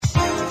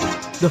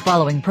The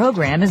following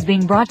program is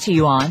being brought to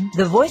you on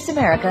the Voice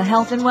America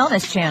Health and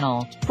Wellness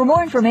Channel. For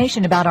more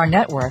information about our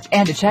network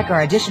and to check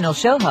our additional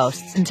show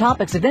hosts and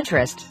topics of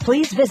interest,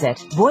 please visit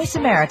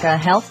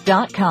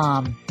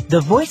voiceamericahealth.com. The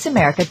Voice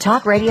America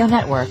Talk Radio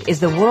Network is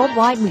the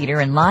worldwide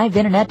leader in live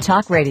Internet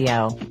talk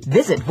radio.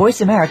 Visit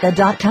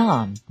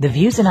voiceamerica.com. The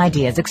views and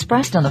ideas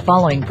expressed on the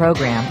following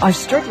program are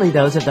strictly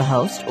those of the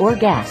host or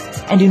guests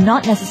and do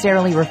not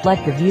necessarily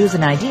reflect the views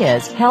and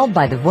ideas held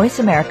by the Voice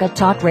America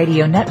Talk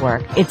Radio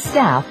Network, its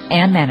staff,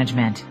 and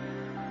management.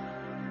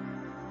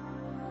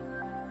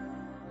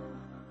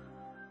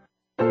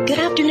 Good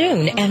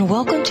afternoon and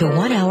welcome to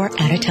 1 Hour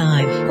at a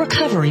Time.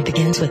 Recovery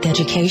begins with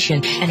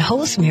education, and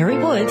host Mary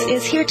Woods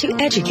is here to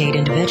educate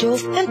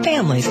individuals and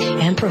families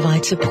and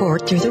provide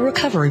support through the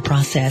recovery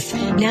process.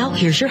 Now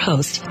here's your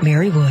host,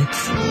 Mary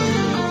Woods.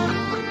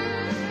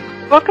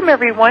 Welcome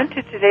everyone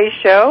to today's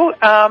show.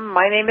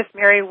 My name is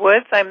Mary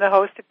Woods. I'm the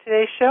host of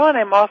today's show, and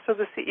I'm also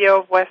the CEO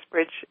of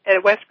Westbridge.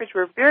 At Westbridge,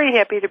 we're very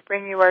happy to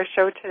bring you our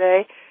show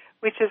today,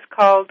 which is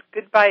called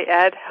Goodbye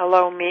Ed,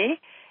 Hello Me.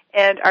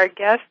 And our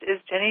guest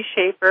is Jenni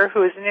Schaefer,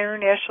 who is an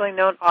internationally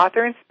known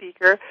author and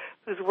speaker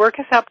whose work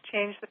has helped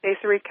change the face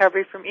of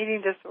recovery from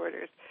eating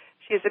disorders.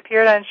 She has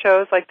appeared on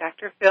shows like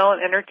Dr. Phil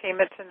and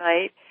Entertainment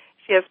Tonight.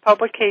 She has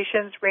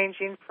publications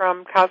ranging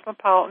from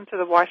Cosmopolitan to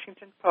the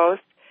Washington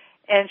Post,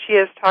 and she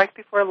has talked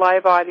before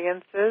live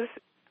audiences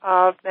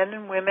of men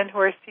and women who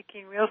are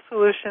seeking real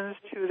solutions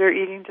to their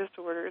eating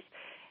disorders.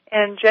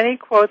 And Jenni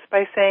quotes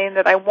by saying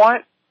that I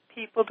want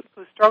people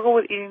who struggle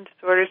with eating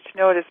disorders to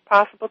know it is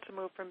possible to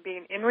move from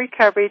being in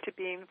recovery to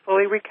being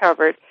fully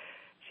recovered.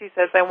 She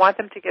says, I want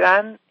them to get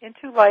on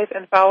into life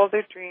and follow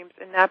their dreams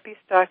and not be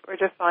stuck or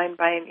defined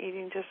by an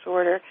eating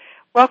disorder.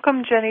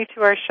 Welcome, Jenni,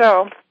 to our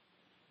show.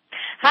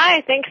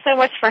 Hi, thanks so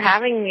much for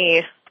having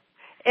me.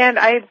 And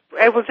I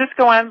will just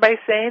go on by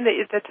saying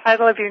that the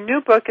title of your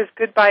new book is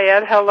Goodbye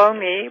Ed, Hello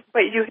Me,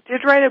 but you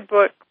did write a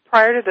book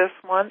prior to this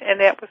one,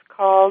 and that was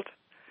called?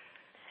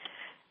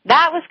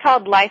 That was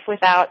called Life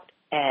Without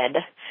Ed.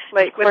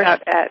 Like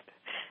without Ed.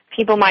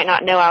 People might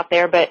not know out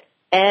there, but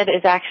ED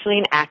is actually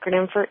an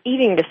acronym for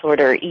eating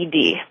disorder,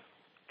 ED.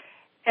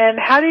 And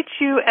how did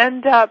you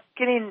end up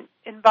getting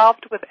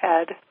involved with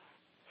ED?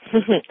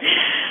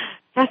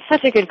 That's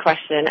such a good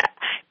question.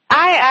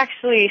 I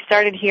actually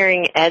started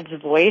hearing Ed's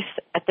voice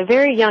at the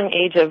very young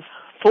age of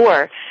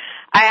 4.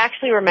 I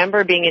actually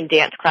remember being in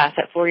dance class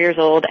at 4 years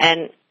old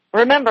and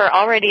remember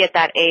already at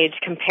that age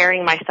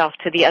comparing myself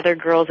to the other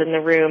girls in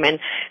the room and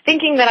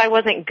thinking that I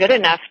wasn't good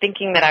enough,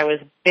 thinking that I was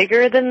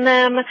bigger than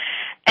them.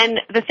 And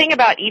the thing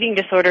about eating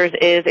disorders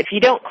is if you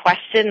don't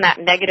question that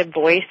negative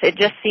voice, it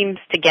just seems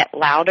to get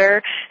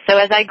louder. So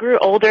as I grew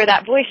older,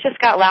 that voice just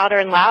got louder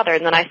and louder,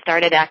 and then I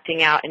started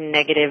acting out in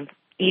negative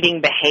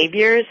eating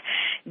behaviors.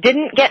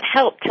 Didn't get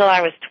help till I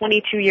was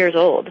 22 years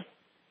old.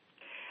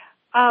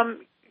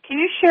 Can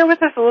you share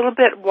with us a little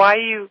bit why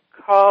you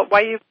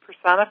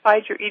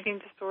personified your eating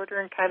disorder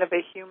in kind of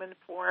a human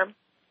form?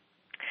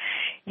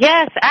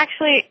 Yes,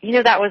 actually,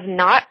 that was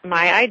not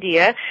my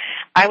idea.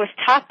 I was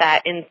taught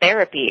that in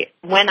therapy.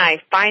 When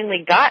I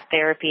finally got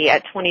therapy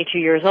at 22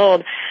 years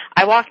old,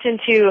 I walked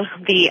into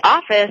the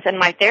office and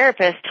my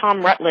therapist,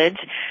 Tom Rutledge,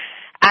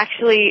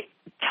 actually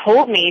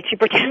told me to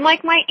pretend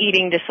like my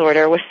eating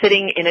disorder was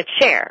sitting in a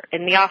chair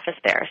in the office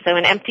there, so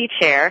an empty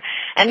chair.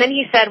 And then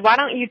he said, why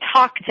don't you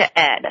talk to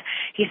Ed?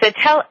 He said,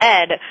 tell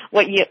Ed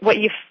what you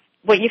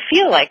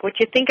feel like, what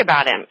you think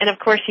about him. And of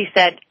course he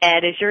said,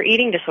 Ed is your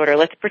eating disorder.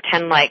 Let's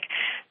pretend like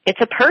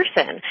it's a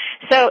person.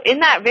 So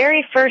in that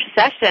very first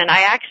session,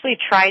 I actually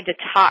tried to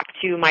talk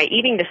to my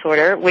eating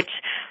disorder, which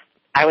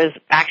I was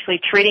actually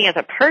treating as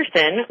a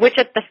person, which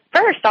at the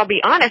first, I'll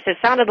be honest, it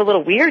sounded a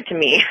little weird to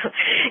me.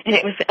 And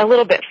it was a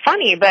little bit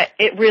funny, but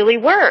it really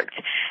worked.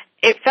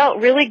 It felt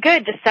really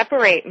good to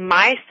separate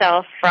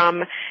myself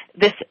from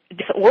this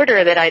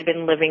disorder that I'd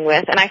been living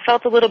with, and I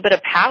felt a little bit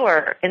of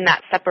power in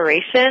that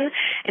separation,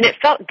 and it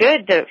felt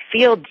good to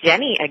feel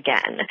Jenni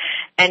again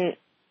and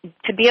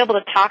to be able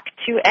to talk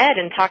to Ed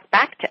and talk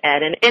back to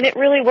Ed, and it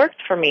really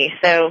worked for me.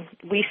 So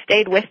we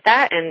stayed with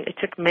that, and it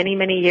took many,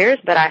 many years,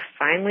 but I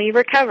finally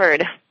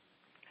recovered.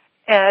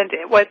 And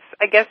what's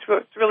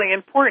really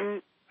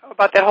important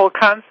about that whole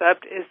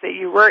concept is that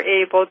you were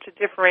able to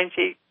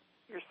differentiate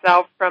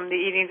yourself from the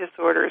eating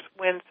disorders,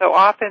 when so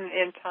often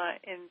in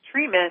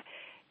treatment,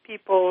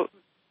 people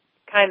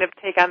kind of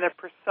take on the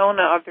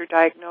persona of their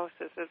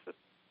diagnosis as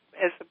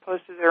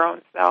opposed to their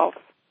own self.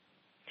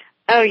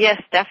 Oh,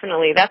 yes,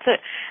 definitely. That's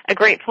a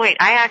great point.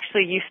 I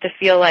actually used to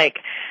feel like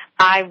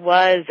I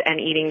was an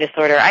eating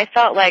disorder. I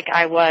felt like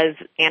I was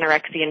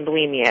anorexia and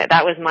bulimia.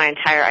 That was my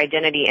entire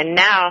identity. And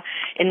now,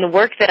 in the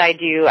work that I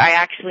do, I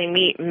actually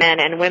meet men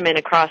and women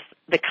across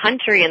the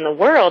country and the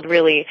world,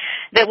 really,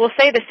 that will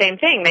say the same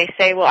thing. They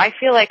say, well, I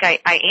feel like I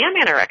am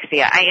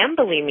anorexia. I am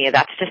bulimia.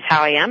 That's just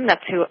how I am.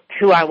 That's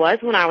who I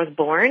was when I was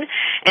born.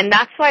 And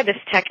that's why this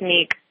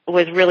technique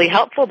was really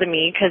helpful to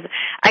me, because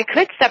I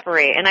could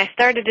separate, and I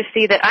started to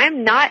see that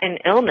I'm not an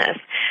illness.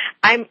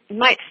 I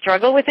might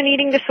struggle with an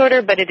eating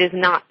disorder, but it is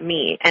not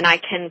me, and I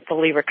can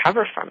fully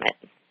recover from it.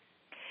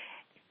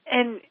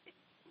 And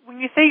when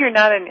you say you're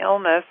not an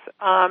illness,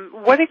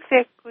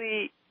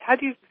 how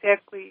do you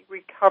exactly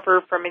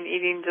recover from an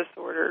eating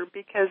disorder?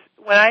 Because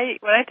when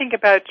I think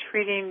about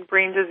treating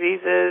brain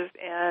diseases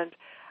and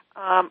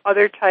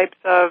other types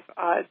of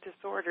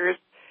disorders,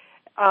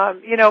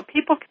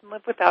 people can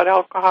live without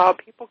alcohol,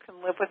 people can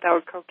live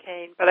without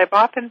cocaine, but I've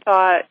often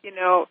thought,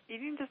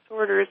 eating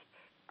disorders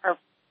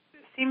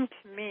seem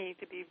to me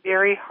to be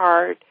very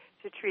hard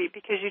to treat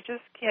because you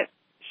just can't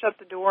shut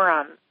the door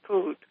on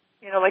food,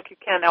 like you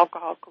can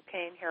alcohol,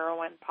 cocaine,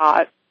 heroin,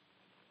 pot.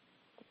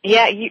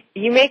 Yeah,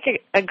 you make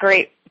a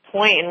great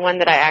point, and one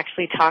that I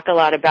actually talk a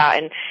lot about,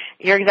 and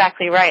you're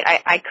exactly right.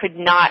 I could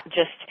not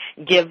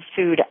just give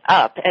food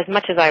up as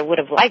much as I would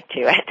have liked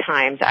to at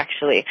times,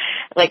 actually.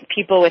 Like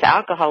people with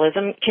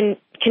alcoholism can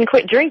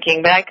quit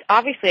drinking, but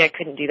obviously I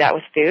couldn't do that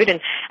with food,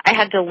 and I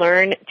had to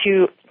learn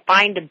to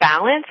find a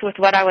balance with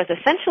what I was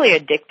essentially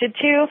addicted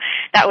to.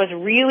 That was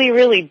really,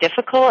 really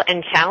difficult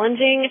and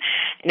challenging,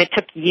 and it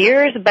took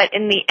years, but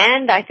in the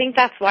end, I think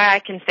that's why I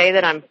can say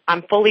that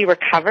I'm fully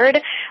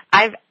recovered.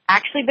 I've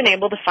actually been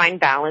able to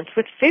find balance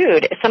with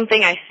food. It's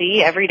something I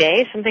see every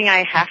day, something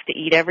I have to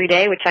eat every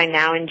day, which I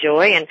now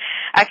enjoy, and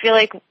I feel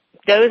like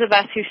those of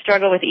us who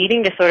struggle with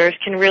eating disorders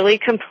can really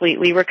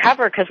completely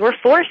recover because we're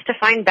forced to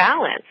find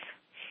balance.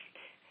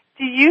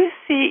 Do you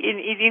see an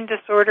eating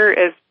disorder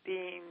as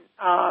being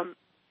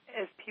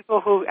as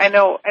people who I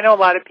know a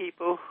lot of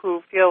people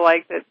who feel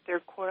like that they're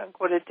quote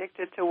unquote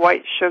addicted to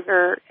white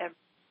sugar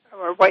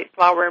or white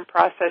flour and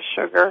processed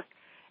sugar,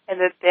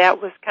 and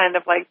that was kind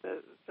of like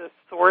the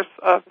source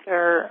of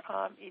their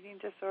eating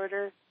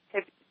disorder.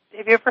 Have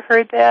you ever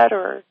heard that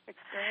or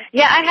experienced?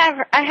 Yeah,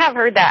 I have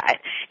heard that.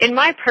 In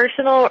my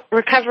personal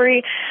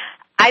recovery,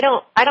 I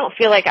don't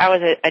feel like I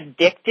was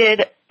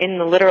addicted in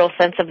the literal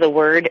sense of the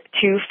word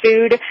to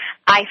food.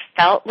 I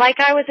felt like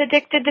I was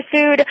addicted to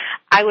food.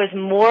 I was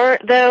more,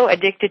 though,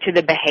 addicted to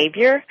the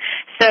behavior.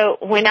 So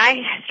when I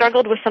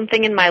struggled with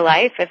something in my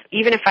life,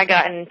 even if I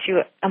got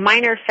into a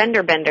minor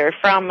fender bender,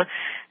 from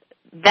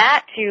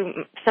that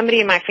to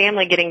somebody in my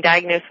family getting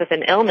diagnosed with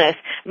an illness,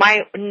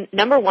 my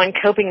number one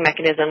coping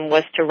mechanism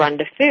was to run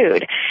to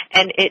food.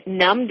 And it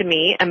numbed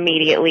me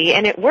immediately,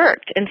 and it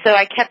worked. And so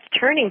I kept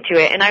turning to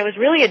it, and I was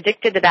really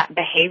addicted to that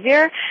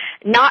behavior,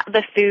 not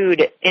the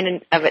food in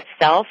and of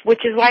itself,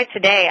 which is why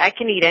today I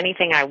can eat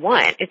anything I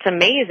want. It's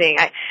amazing.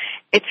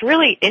 It's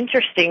really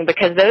interesting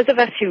because those of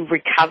us who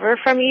recover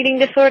from eating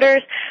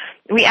disorders,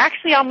 we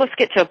actually almost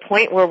get to a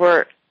point where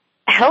we're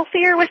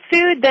healthier with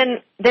food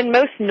than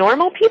most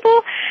normal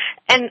people,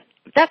 and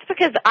that's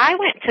because I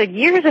went to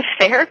years of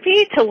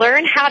therapy to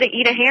learn how to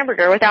eat a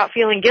hamburger without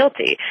feeling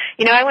guilty.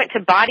 I went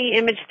to body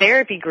image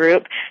therapy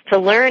group to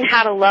learn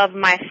how to love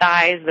my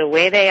thighs the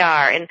way they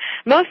are, and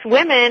most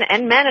women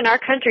and men in our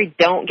country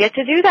don't get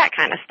to do that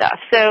kind of stuff.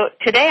 So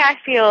today I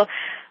feel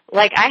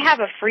like I have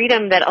a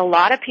freedom that a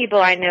lot of people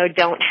I know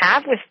don't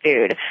have with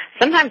food.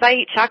 Sometimes I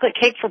eat chocolate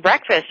cake for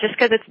breakfast just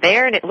because it's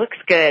there and it looks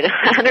good.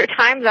 Other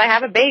times I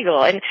have a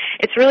bagel, and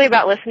it's really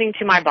about listening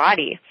to my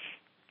body.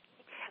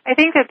 I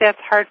think that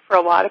that's hard for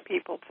a lot of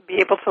people, to be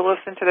able to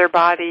listen to their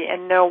body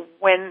and know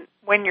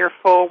when you're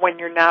full, when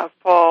you're not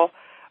full.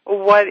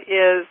 What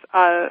is,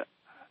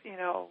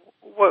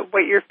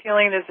 what you're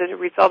feeling, is it a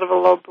result of a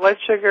low blood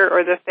sugar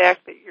or the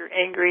fact that you're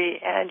angry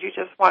and you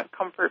just want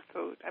comfort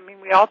food? I mean,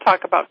 we all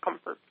talk about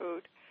comfort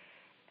food.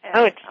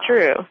 And, it's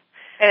true.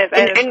 And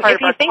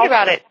if you think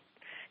about it,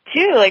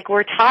 too, like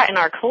we're taught in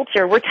our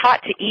culture, we're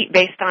taught to eat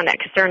based on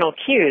external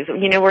cues.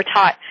 We're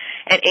taught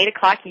at 8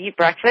 o'clock you eat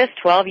breakfast,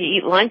 12 you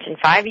eat lunch, and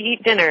 5 you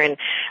eat dinner. And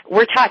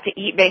we're taught to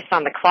eat based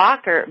on the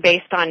clock or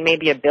based on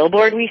maybe a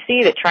billboard we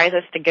see that tries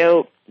us to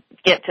go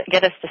get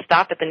us to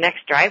stop at the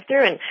next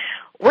drive-thru. And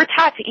we're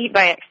taught to eat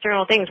by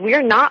external things. We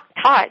are not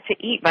taught to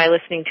eat by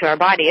listening to our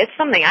body. It's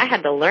something I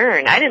had to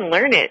learn. I didn't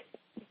learn it,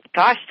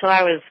 till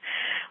I was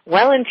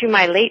well into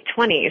my late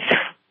 20s.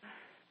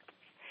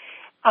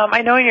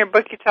 I know in your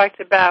book you talked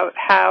about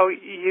how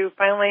you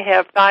finally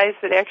have thighs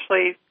that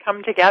actually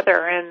come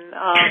together, and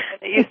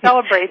you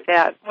celebrate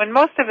that, when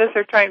most of us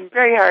are trying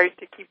very hard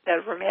to keep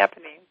that from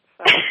happening.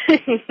 So.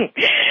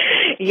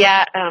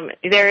 Yeah,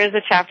 there is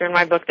a chapter in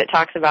my book that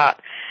talks about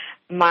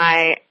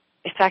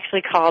it's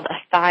actually called A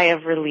Thigh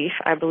of Relief,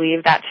 I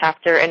believe, that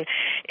chapter, and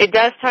it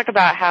does talk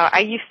about how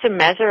I used to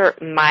measure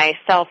my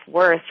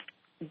self-worth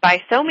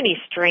by so many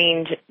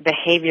strange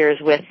behaviors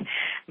with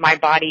my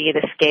body,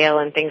 the scale,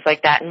 and things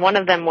like that. And one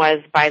of them was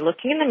by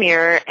looking in the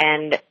mirror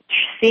and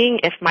seeing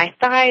if my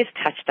thighs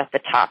touched at the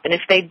top. And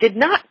if they did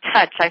not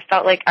touch, I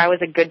felt like I was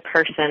a good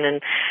person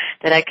and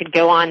that I could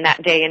go on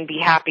that day and be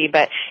happy.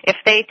 But if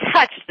they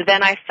touched,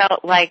 then I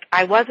felt like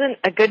I wasn't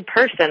a good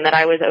person, that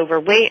I was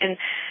overweight. And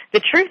the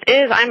truth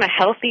is, I'm a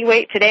healthy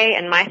weight today,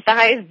 and my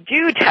thighs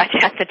do touch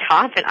at the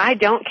top, and I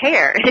don't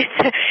care.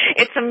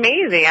 It's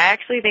amazing.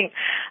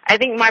 I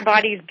think my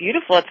body's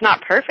beautiful. It's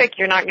not perfect.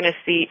 You're not going to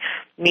see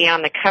me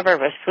on the cover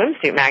of a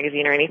swimsuit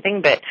magazine or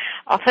anything, but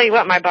I'll tell you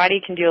what, my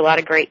body can do a lot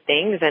of great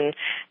things, and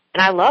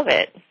I love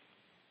it.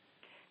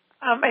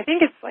 I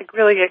think it's like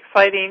really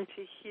exciting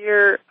to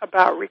hear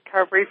about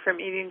recovery from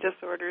eating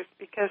disorders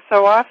because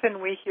so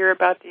often we hear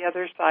about the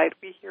other side.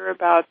 We hear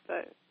about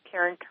the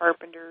Karen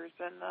Carpenters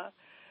and the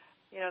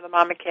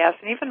Mama Cass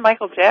and even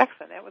Michael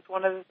Jackson. That was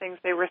one of the things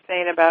they were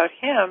saying about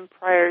him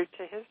prior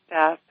to his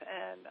death.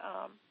 And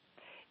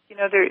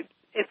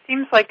it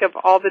seems like of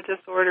all the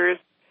disorders,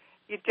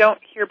 you don't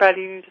hear about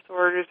eating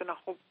disorders in a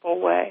hopeful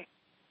way.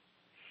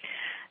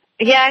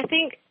 Yeah, I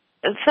think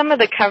some of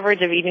the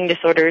coverage of eating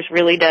disorders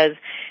really does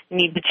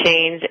need to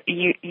change.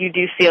 You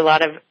do see a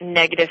lot of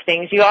negative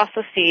things. You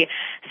also see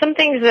some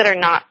things that are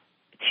not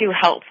too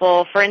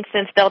helpful. For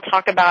instance, they'll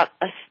talk about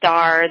a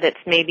star that's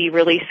maybe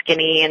really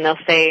skinny, and they'll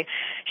say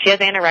she has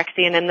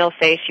anorexia, and then they'll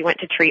say she went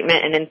to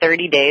treatment, and in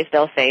 30 days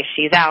they'll say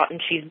she's out and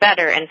she's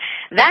better. And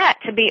that,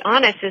 to be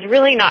honest, is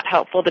really not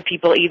helpful to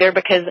people either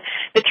because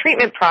the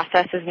treatment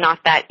process is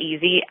not that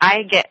easy.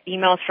 I get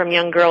emails from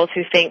young girls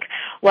who think,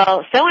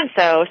 well,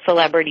 so-and-so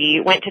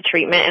celebrity went to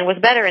treatment and was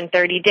better in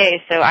 30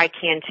 days, so I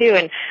can too.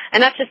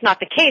 And that's just not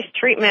the case.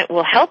 Treatment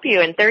will help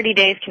you, and 30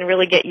 days can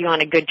really get you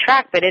on a good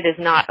track, but it is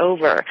not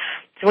over.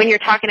 So when you're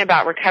talking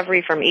about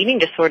recovery from eating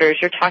disorders,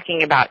 you're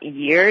talking about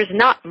years,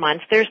 not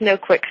months. There's no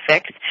quick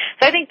fix.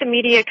 So I think the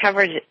media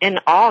coverage in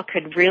all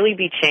could really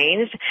be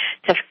changed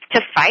to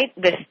fight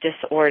this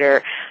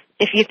disorder.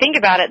 If you think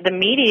about it, the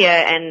media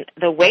and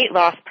the weight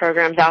loss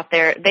programs out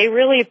there, they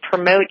really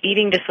promote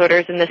eating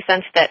disorders in the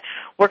sense that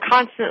we're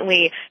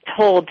constantly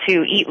told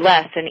to eat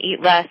less and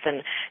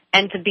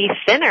to be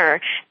thinner.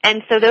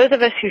 And so those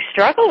of us who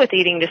struggle with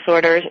eating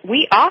disorders,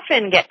 we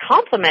often get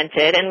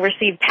complimented and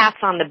receive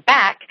pats on the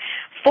back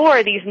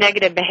for these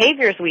negative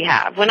behaviors we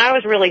have. When I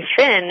was really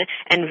thin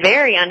and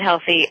very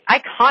unhealthy,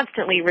 I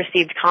constantly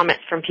received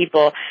comments from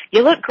people,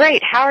 you look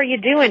great, how are you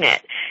doing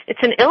it?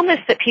 It's an illness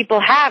that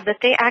people have that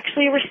they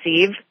actually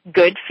receive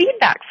good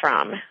feedback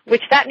from,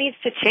 which that needs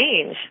to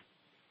change.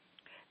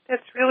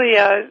 That's really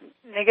a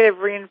negative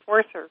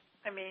reinforcer.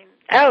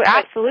 Oh,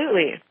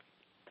 absolutely.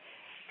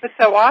 But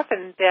so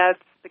often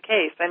that's the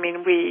case.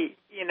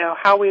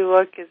 How we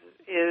look is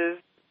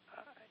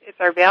it's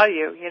our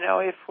value.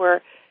 If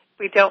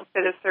we don't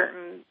fit a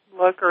certain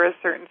look or a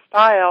certain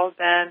style,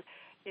 then,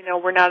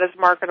 we're not as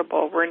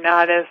marketable, we're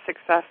not as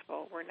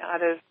successful, we're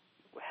not as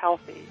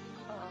healthy.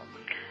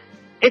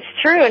 It's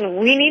true, and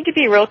we need to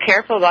be real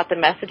careful about the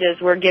messages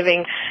we're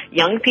giving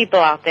young people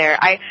out there.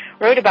 I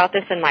wrote about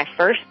this in my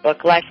first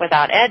book, Life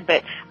Without Ed,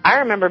 but I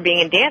remember being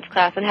in dance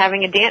class and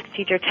having a dance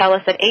teacher tell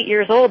us at 8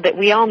 years old that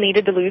we all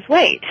needed to lose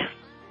weight.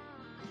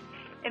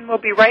 And we'll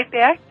be right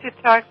back to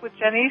talk with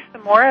Jenni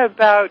some more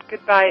about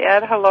Goodbye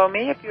Ed, Hello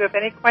Me. If you have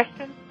any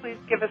questions, please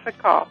give us a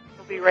call.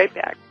 We'll be right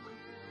back.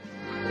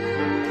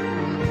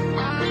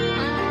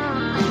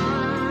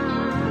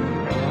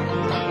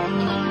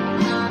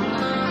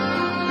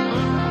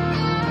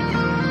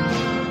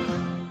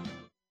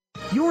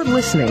 You're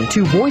listening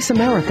to Voice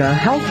America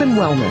Health and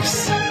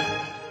Wellness.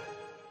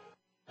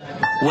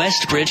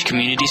 Westbridge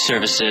Community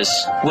Services.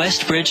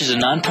 Westbridge is a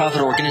nonprofit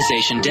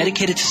organization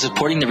dedicated to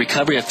supporting the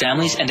recovery of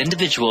families and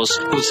individuals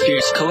who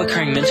experience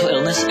co-occurring mental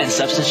illness and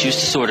substance use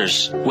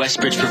disorders.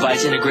 Westbridge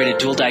provides integrated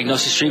dual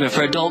diagnosis treatment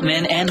for adult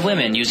men and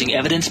women using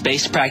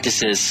evidence-based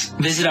practices.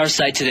 Visit our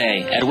site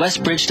today at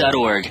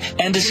westbridge.org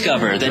and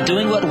discover that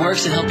doing what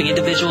works in helping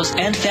individuals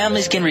and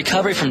families gain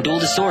recovery from dual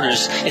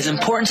disorders is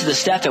important to the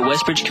staff at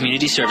Westbridge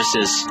Community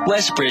Services.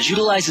 Westbridge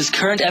utilizes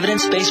current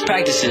evidence-based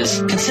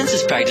practices,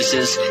 consensus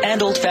practices,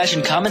 and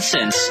old-fashioned common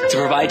sense to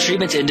provide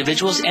treatment to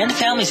individuals and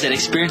families that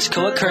experience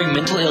co-occurring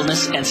mental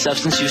illness and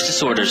substance use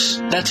disorders.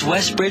 That's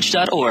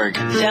westbridge.org,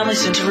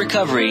 family-centered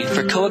recovery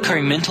for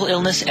co-occurring mental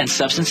illness and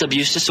substance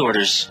abuse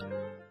disorders.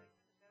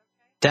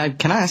 Dad,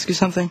 can I ask you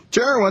something?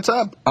 Sure, what's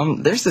up?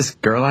 There's this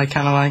girl I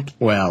kind of like.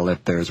 Well,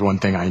 if there's one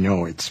thing I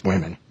know, it's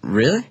women.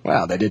 Really?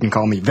 Well, they didn't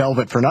call me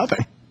Velvet for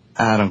nothing.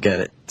 I don't get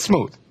it.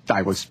 Smooth.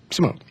 I was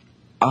smooth.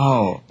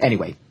 Oh.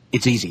 Anyway,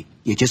 it's easy.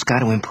 You just got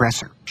to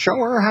impress her. Show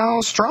her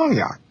how strong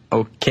you are.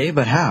 Okay,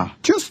 but how?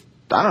 Just,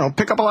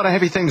 pick up a lot of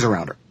heavy things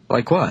around her.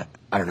 Like what?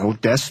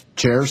 Desks,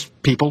 chairs,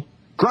 people.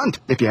 Grunt,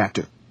 if you have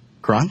to.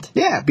 Grunt?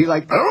 Yeah, be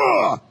like,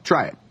 ugh!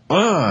 Try it.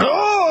 Ugh.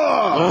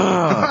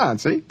 Ugh!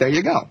 See, there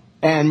you go.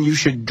 And you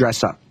should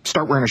dress up.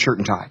 Start wearing a shirt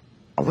and tie.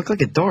 I look like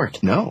a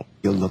dork. No,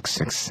 you'll look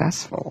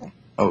successful.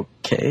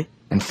 Okay.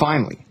 And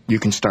finally, you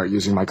can start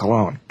using my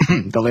cologne.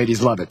 The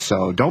ladies love it,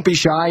 so don't be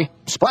shy.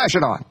 Splash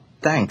it on.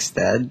 Thanks,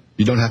 Dad.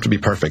 You don't have to be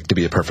perfect to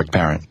be a perfect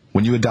parent.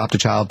 When you adopt a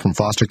child from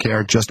foster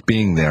care, just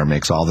being there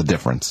makes all the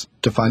difference.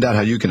 To find out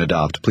how you can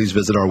adopt, please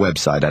visit our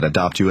website at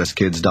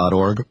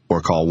adoptuskids.org or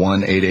call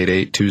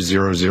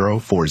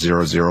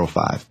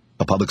 1-888-200-4005.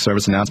 A public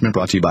service announcement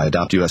brought to you by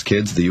Adopt U.S.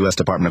 Kids, the U.S.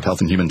 Department of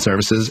Health and Human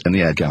Services, and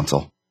the Ad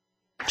Council.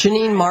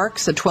 Janine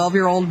Marks, a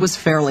 12-year-old, was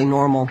fairly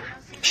normal.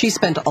 She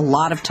spent a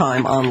lot of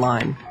time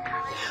online.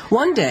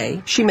 One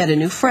day, she met a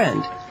new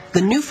friend. The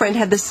new friend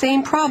had the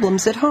same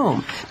problems at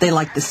home. They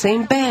liked the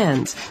same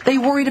bands. They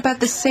worried about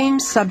the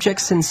same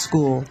subjects in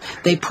school.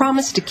 They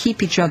promised to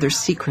keep each other's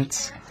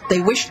secrets.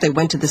 They wished they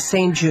went to the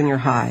same junior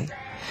high.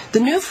 The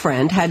new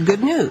friend had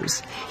good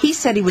news. He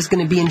said he was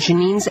going to be in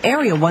Janine's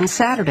area one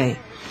Saturday.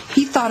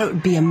 He thought it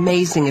would be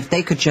amazing if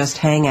they could just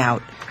hang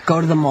out,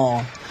 go to the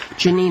mall.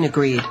 Janine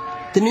agreed.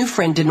 The new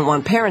friend didn't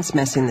want parents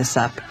messing this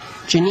up.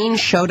 Janine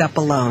showed up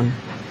alone.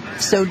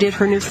 So did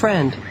her new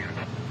friend,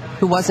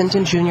 who wasn't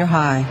in junior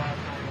high,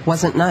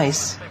 wasn't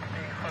nice,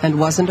 and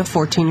wasn't a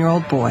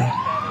 14-year-old boy.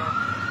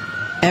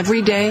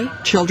 Every day,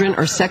 children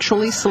are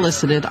sexually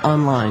solicited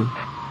online.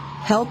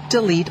 Help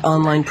delete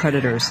online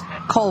predators.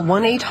 Call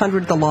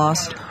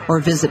 1-800-THE-LOST or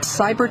visit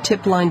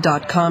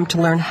cybertipline.com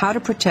to learn how to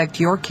protect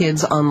your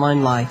kids'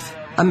 online life.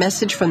 A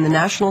message from the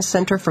National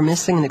Center for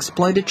Missing and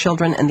Exploited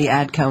Children and the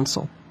Ad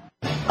Council.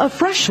 A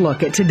fresh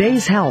look at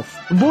today's health.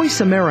 Voice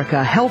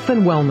America Health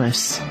and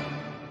Wellness.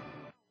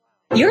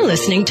 You're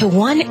listening to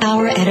 1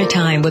 Hour at a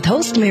Time with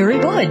host Mary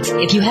Woods.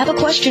 If you have a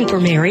question for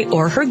Mary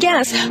or her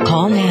guest,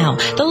 call now.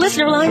 The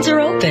listener lines are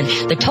open.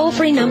 The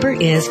toll-free number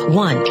is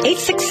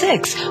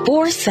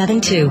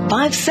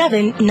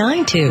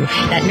 1-866-472-5792.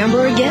 That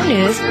number again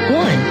is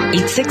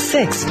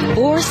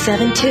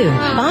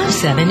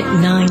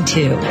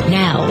 1-866-472-5792.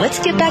 Now, let's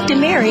get back to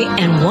Mary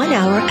and 1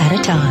 Hour at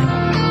a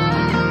Time.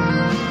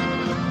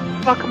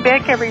 Welcome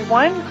back,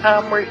 everyone.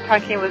 We're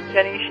talking with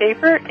Jenni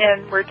Schaefer,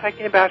 and we're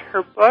talking about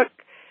her book,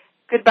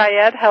 Goodbye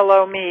Ed,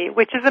 Hello Me,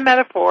 which is a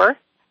metaphor.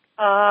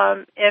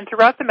 And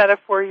throughout the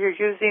metaphor, you're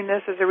using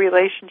this as a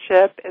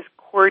relationship, as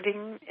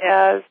courting,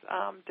 as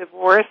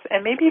divorce.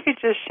 And maybe you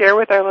could just share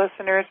with our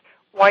listeners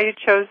why you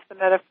chose the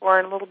metaphor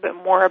and a little bit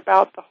more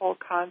about the whole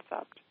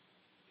concept.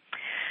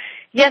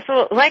 Yes,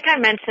 well, like I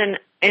mentioned,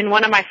 in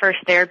one of my first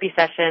therapy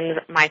sessions,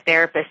 my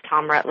therapist,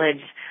 Tom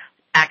Rutledge,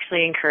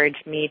 actually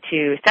encouraged me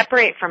to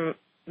separate from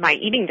my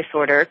eating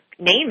disorder,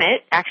 name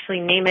it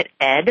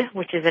ED,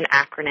 which is an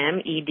acronym,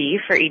 ED,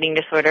 for eating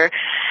disorder,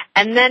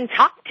 and then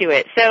talk to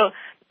it. So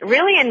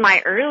really in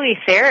my early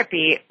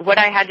therapy, what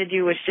I had to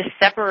do was just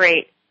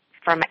separate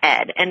from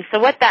Ed. And so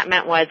what that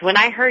meant was when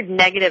I heard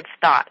negative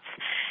thoughts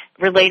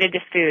related to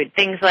food,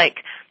 things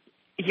like,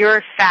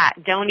 you're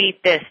fat, don't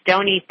eat this,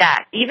 don't eat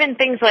that, even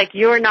things like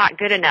you're not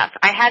good enough,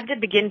 I had to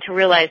begin to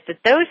realize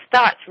that those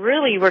thoughts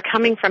really were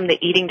coming from the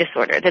eating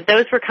disorder, that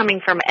those were coming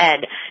from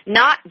Ed,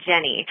 not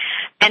Jenni.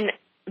 And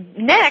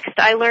next,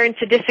 I learned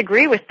to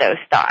disagree with those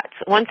thoughts.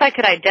 Once I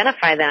could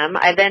identify them,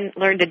 I then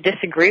learned to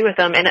disagree with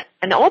them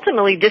and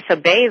ultimately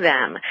disobey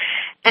them.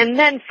 And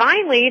then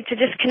finally, to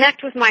just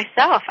connect with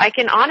myself. I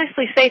can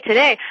honestly say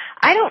today,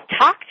 I don't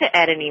talk to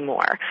Ed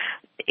anymore.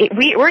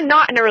 We're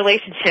not in a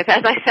relationship.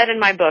 As I said in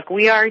my book,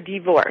 we are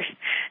divorced.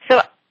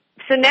 So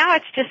now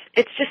it's just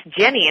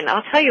Jenni, and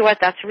I'll tell you what,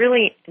 that's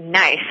really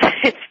nice.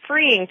 It's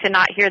freeing to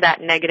not hear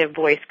that negative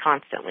voice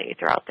constantly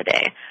throughout the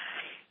day.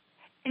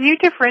 And you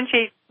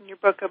differentiate in your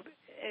book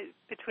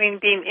between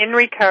being in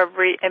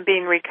recovery and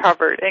being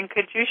recovered. And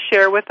could you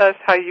share with us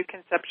how you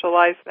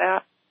conceptualize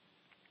that?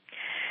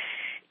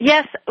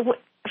 Yes.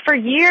 For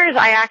years,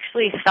 I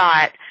actually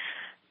thought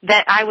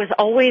that I was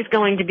always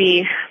going to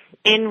be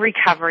in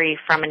recovery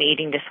from an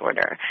eating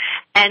disorder.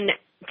 And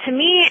to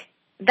me,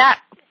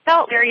 that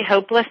felt very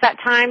hopeless at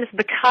times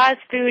because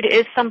food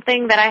is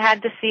something that I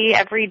had to see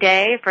every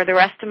day for the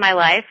rest of my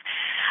life.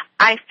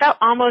 I felt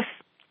almost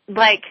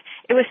like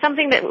it was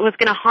something that was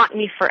going to haunt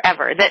me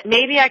forever, that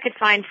maybe I could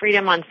find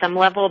freedom on some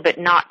level, but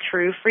not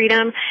true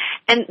freedom.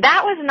 And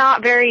that was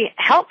not very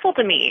helpful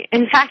to me.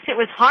 In fact, it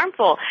was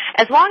harmful.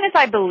 As long as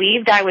I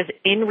believed I was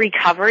in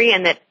recovery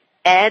and that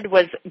Ed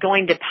was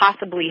going to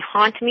possibly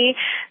haunt me,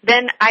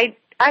 then I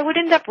would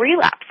end up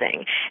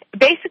relapsing.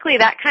 Basically,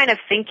 that kind of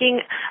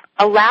thinking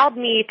allowed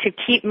me to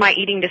keep my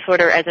eating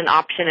disorder as an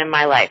option in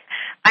my life.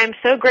 I'm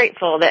so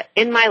grateful that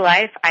in my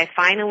life I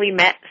finally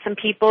met some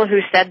people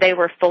who said they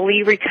were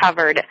fully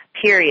recovered,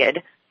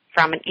 period,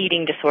 from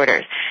eating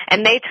disorders.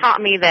 And they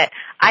taught me that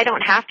I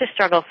don't have to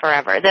struggle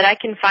forever, that I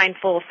can find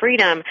full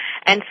freedom.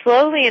 And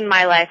slowly in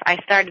my life, I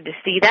started to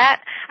see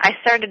that. I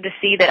started to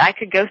see that I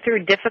could go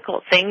through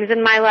difficult things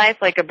in my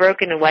life, like a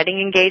broken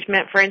wedding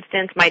engagement, for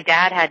instance. My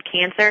dad had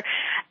cancer,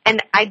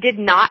 and I did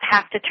not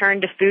have to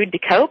turn to food to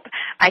cope.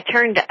 I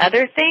turned to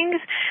other things.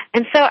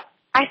 And so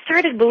I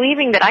started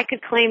believing that I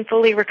could claim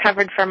fully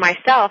recovered for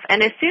myself.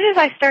 And as soon as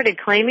I started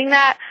claiming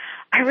that,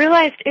 I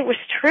realized it was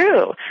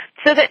true.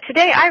 So that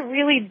today I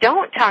really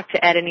don't talk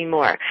to Ed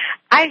anymore.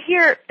 I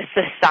hear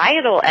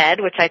societal Ed,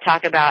 which I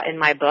talk about in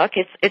my book.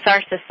 It's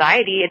our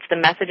society. It's the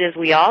messages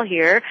we all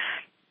hear.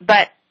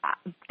 But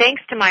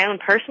thanks to my own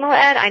personal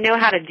Ed, I know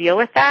how to deal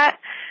with that.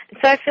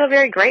 So I feel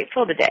very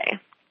grateful today.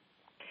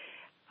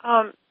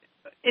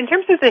 In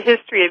terms of the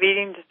history of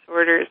eating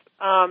disorders,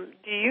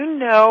 do you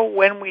know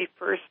when we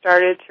first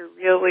started to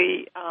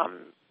really,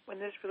 when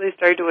this really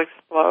started to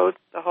explode,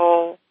 the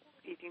whole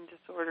eating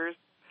disorders?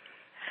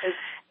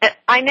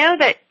 I know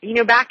that,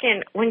 back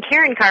when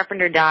Karen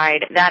Carpenter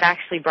died, that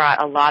actually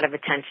brought a lot of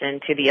attention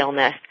to the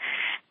illness.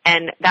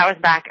 And that was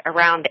back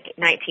around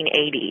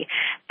 1980.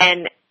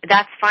 And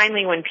that's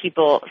finally when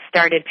people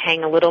started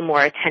paying a little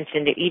more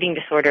attention to eating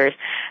disorders.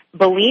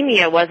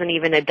 Bulimia wasn't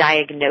even a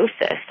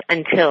diagnosis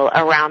until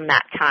around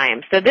that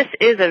time. So this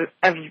is a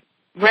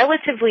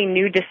relatively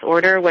new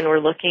disorder when we're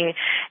looking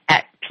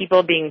at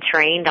people being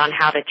trained on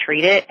how to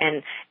treat it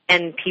and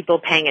people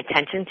paying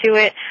attention to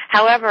it.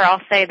 However,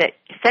 I'll say that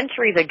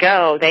centuries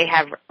ago, they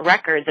have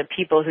records of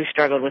people who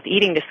struggled with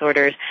eating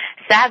disorders.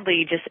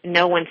 Sadly, just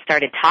no one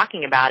started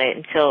talking about it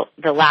until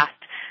the last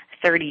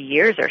 30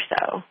 years or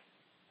so.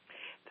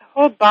 The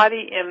whole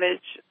body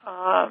image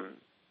that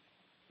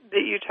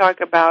you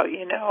talk about,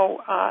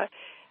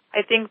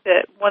 I think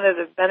that one of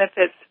the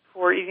benefits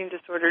for eating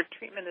disorder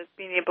treatment is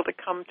being able to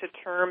come to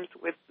terms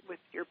with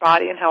your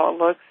body and how it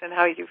looks and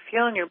how you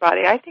feel in your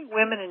body. I think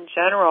women in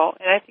general,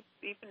 and I think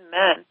even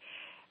men,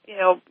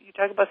 you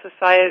talk about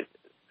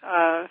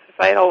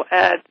societal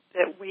ed,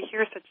 that we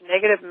hear such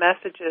negative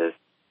messages,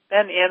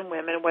 men and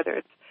women, whether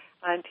it's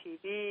on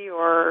TV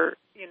or,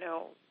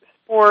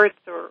 sports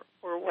or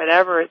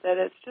whatever, that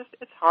it's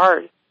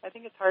hard. I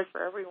think it's hard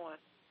for everyone.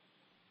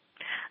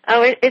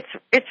 Oh,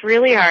 it's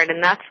really hard,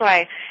 and that's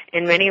why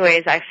in many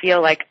ways I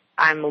feel like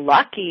I'm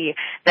lucky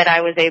that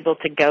I was able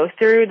to go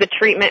through the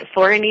treatment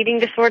for an eating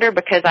disorder,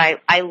 because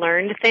I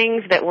learned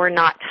things that were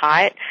not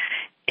taught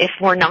if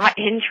we're not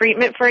in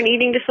treatment for an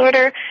eating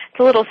disorder. It's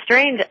a little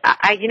strange.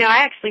 I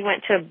actually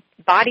went to a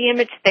body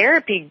image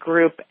therapy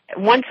group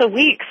once a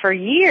week for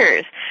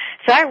years.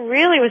 So I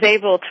really was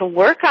able to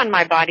work on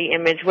my body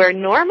image, where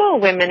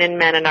normal women and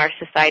men in our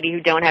society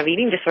who don't have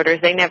eating disorders,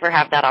 they never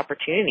have that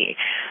opportunity.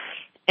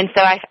 And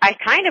so I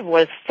kind of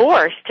was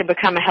forced to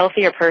become a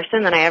healthier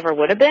person than I ever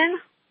would have been,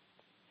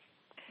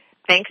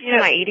 thanks to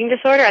my eating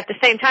disorder. At the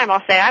same time,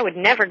 I'll say I would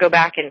never go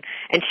back and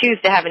choose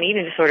to have an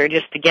eating disorder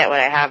just to get what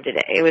I have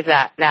today. It was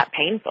that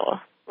painful.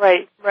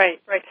 Right.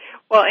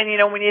 Well,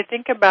 and when you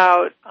think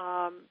about,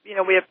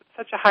 we have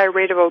such a high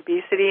rate of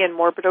obesity and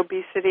morbid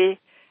obesity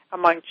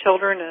among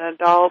children and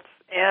adults,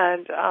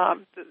 and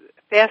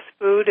fast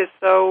food is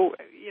so,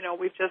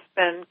 we've just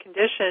been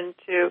conditioned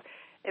to,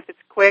 if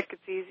it's quick,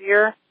 it's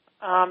easier.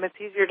 It's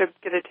easier to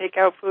get a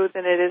takeout food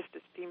than it is to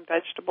steam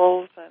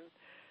vegetables, and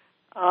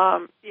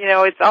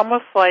it's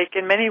almost like,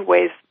 in many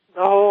ways,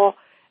 the whole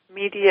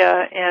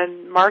media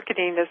and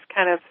marketing is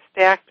kind of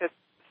stacked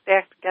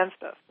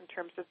against us in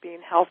terms of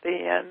being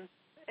healthy and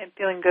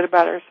feeling good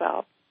about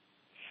ourselves.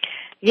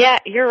 Yeah,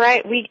 you're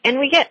right. We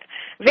get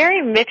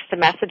very mixed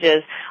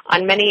messages.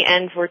 On many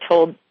ends, we're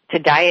told to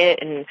diet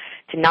and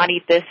to not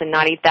eat this and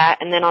not eat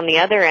that, and then on the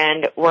other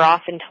end, we're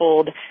often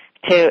told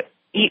to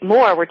eat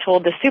more. We're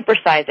told to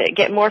supersize it,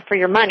 get more for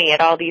your money at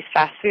all these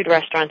fast food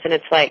restaurants, and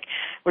it's like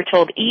we're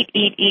told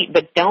eat,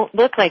 but don't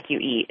look like you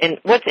eat. And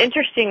what's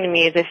interesting to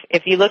me is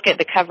if you look at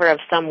the cover of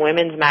some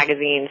women's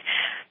magazines,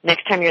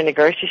 next time you're in the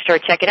grocery store,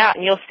 check it out,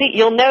 and you'll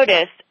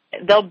notice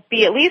there'll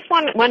be at least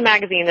one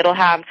magazine that'll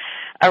have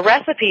a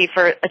recipe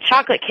for a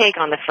chocolate cake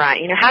on the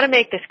front, how to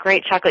make this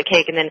great chocolate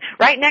cake, and then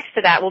right next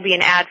to that will be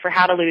an ad for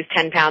how to lose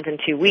 10 pounds in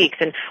 2 weeks.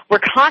 And we're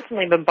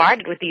constantly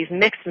bombarded with these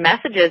mixed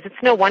messages. It's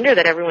no wonder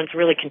that everyone's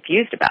really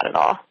confused about it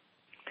all.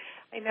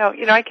 I know.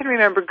 I can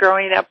remember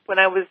growing up when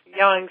I was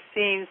young,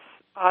 seeing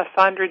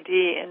Sandra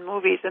Dee in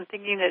movies and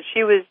thinking that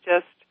she was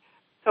just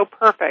so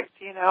perfect,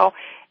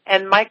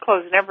 and my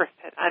clothes never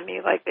fit on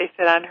me like they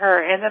fit on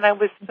her. And then I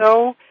was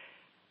so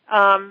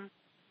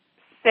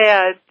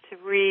sad to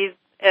read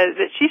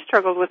that she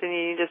struggled with an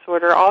eating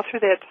disorder all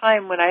through that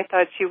time when I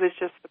thought she was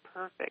just the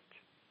perfect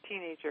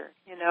teenager,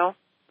 Oh,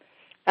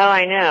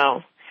 I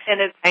know.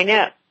 I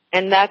know.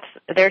 And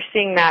they're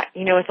seeing that,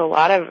 with a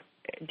lot of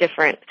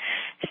different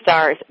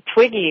stars.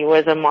 Twiggy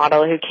was a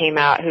model who came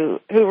out who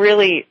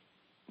really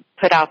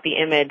put out the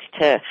image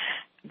to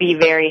be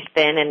very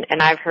thin,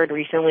 and I've heard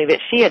recently that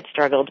she had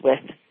struggled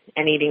with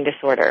an eating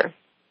disorder.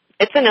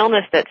 It's an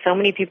illness that so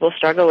many people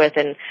struggle with,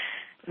 and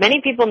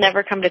many people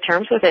never come to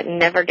terms with it and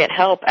never get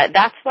help.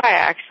 That's why I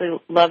actually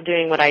love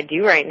doing what I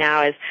do right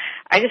now. Is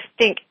I just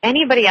think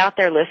anybody out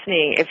there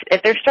listening,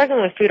 if they're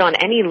struggling with food on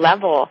any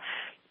level,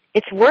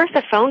 it's worth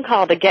a phone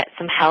call to get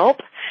some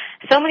help.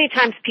 So many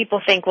times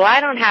people think, well,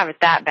 I don't have it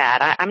that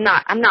bad. I'm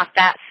not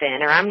that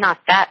thin, or I'm not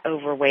that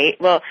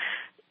overweight. Well,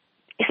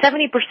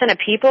 70% of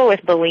people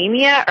with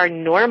bulimia are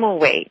normal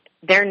weight.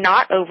 They're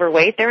not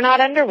overweight. They're not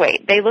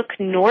underweight. They look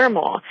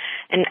normal.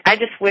 And I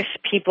just wish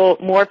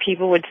more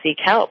people would seek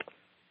help.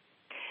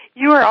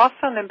 You are also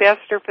an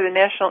ambassador for the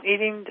National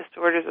Eating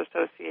Disorders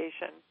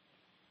Association.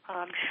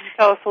 Can you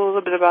tell us a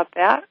little bit about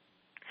that?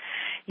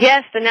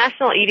 Yes, the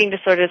National Eating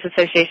Disorders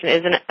Association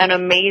is an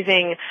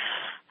amazing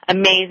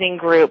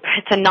group.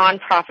 It's a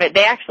nonprofit.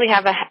 They actually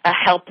have a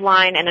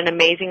helpline and an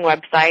amazing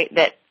website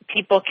that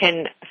people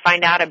can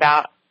find out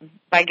about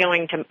by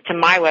going to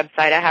my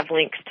website. I have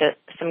links to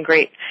some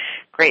great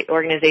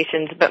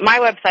organizations. But my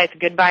website's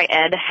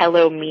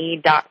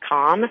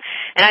goodbyeedhellome.com,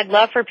 and I'd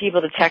love for people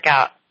to check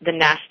out the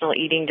National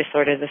Eating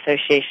Disorders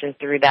Association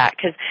through that,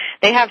 because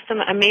they have some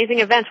amazing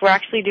events. We're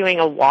actually doing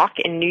a walk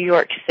in New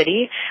York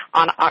City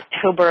on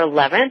October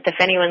 11th.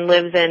 If anyone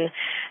lives in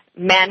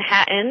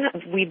Manhattan,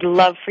 we'd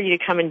love for you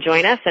to come and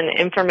join us, and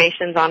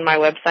information's on my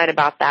website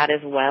about that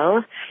as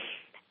well.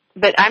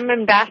 But I'm an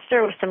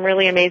ambassador with some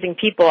really amazing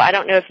people. I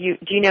don't know if do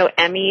you know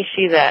Emmy?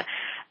 She's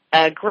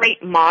a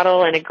great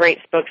model and a great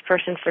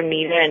spokesperson for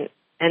NEDA,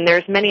 And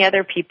there's many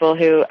other people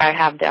who I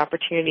have the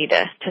opportunity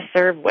to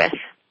serve with.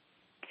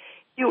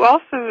 You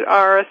also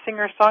are a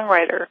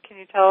singer-songwriter. Can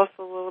you tell us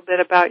a little bit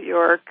about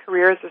your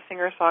career as a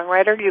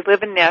singer-songwriter? You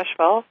live in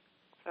Nashville.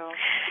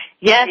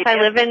 Yes, I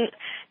live in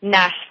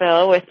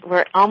Nashville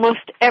where almost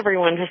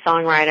everyone's a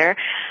songwriter.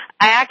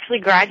 I actually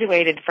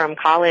graduated from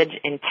college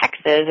in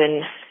Texas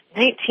in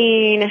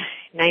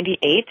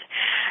 1998,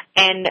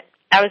 and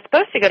I was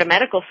supposed to go to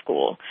medical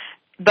school,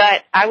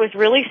 but I was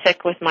really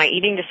sick with my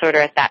eating disorder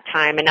at that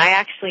time, and I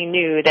actually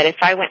knew that if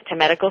I went to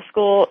medical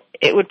school,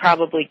 it would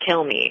probably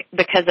kill me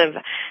because of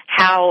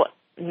how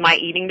my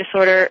eating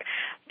disorder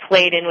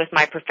played in with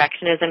my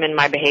perfectionism and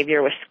my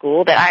behavior with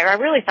school, that I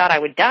really thought I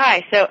would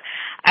die. So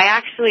I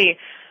actually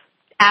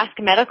asked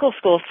medical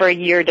school for a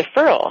year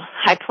deferral.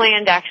 I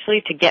planned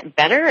actually to get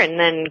better and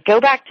then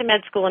go back to med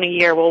school in a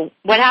year. Well,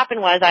 what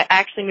happened was I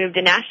actually moved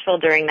to Nashville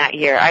during that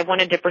year. I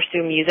wanted to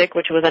pursue music,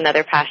 which was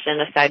another passion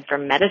aside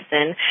from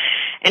medicine.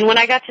 And when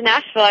I got to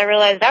Nashville, I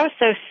realized I was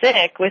so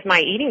sick with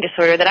my eating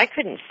disorder that I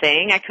couldn't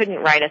sing. I couldn't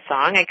write a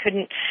song. I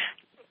couldn't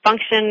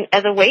function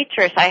as a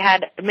waitress. I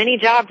had many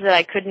jobs that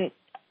I couldn't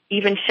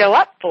even show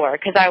up for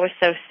because I was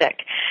so sick.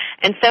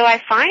 And so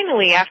I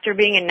finally, after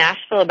being in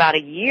Nashville about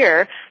a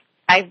year,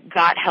 I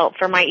got help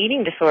for my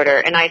eating disorder,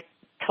 and I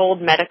told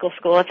medical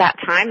school at that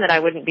time that I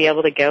wouldn't be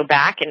able to go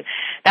back, and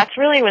that's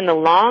really when the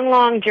long,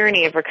 long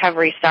journey of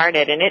recovery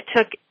started, and it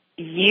took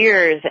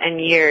years and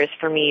years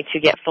for me to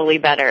get fully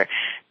better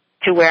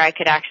to where I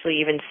could actually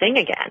even sing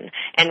again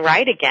and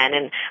write again.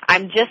 And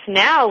I'm just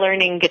now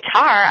learning guitar.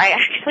 I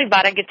actually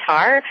bought a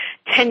guitar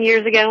 10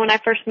 years ago when I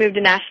first moved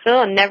to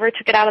Nashville and never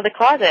took it out of the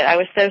closet. I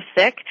was so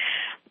sick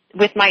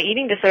with my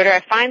eating disorder.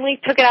 I finally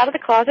took it out of the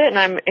closet, and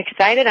I'm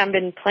excited. I've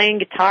been playing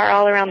guitar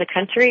all around the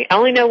country. I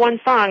only know one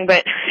song,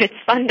 but it's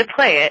fun to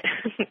play it.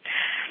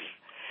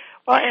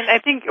 Well, and I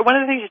think one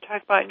of the things you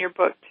talk about in your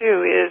book,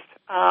 too, is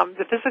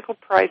the physical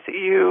price that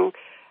you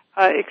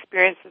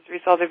experienced as a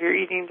result of your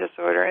eating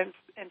disorder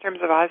in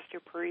terms of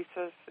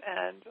osteoporosis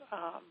and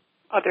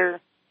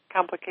other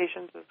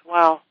complications as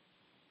well.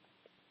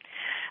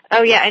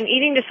 Oh, yeah, and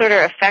eating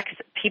disorder affects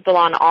people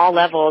on all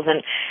levels,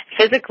 and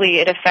physically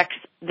it affects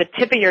the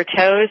tip of your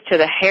toes to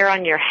the hair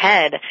on your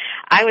head.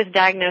 I was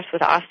diagnosed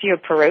with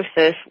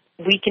osteoporosis,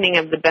 weakening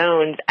of the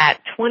bones,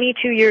 at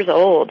 22 years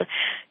old.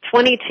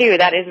 22,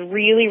 that is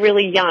really,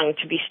 really young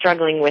to be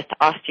struggling with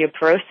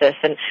osteoporosis,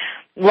 and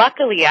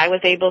luckily I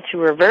was able to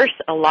reverse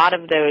a lot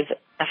of those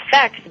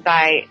effects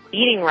by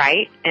eating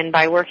right and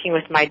by working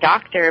with my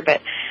doctor,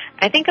 but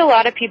I think a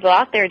lot of people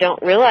out there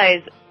don't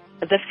realize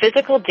the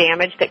physical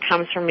damage that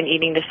comes from an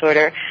eating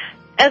disorder,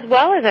 as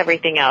well as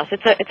everything else.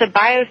 It's a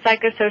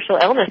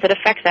biopsychosocial illness that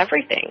affects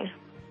everything.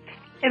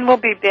 And we'll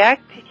be back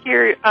to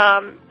hear,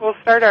 we'll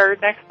start our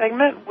next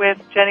segment with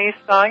Jenni's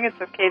song, It's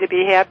Okay to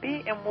Be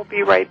Happy, and we'll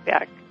be right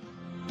back.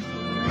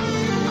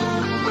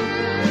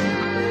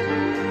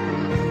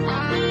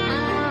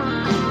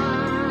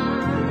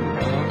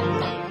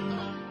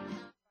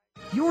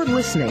 You're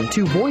listening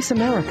to Voice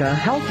America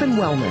Health and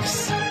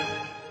Wellness.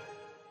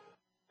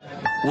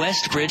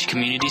 Westbridge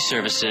Community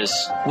Services.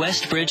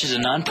 Westbridge is a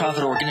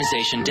nonprofit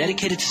organization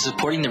dedicated to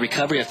supporting the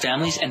recovery of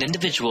families and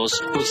individuals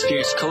who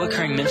experience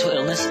co-occurring mental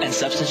illness and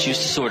substance use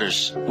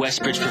disorders.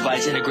 Westbridge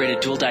provides integrated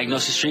dual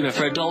diagnosis treatment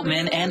for adult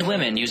men and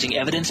women using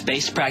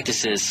evidence-based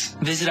practices.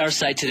 Visit our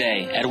site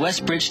today at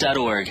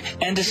westbridge.org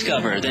and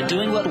discover that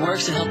doing what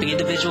works in helping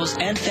individuals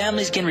and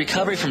families gain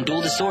recovery from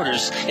dual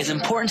disorders is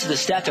important to the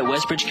staff at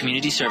Westbridge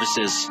Community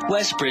Services.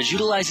 Westbridge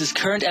utilizes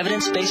current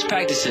evidence-based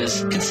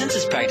practices,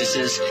 consensus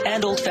practices,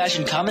 and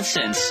old-fashioned common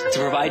sense to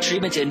provide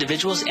treatment to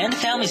individuals and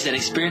families that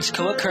experience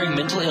co-occurring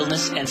mental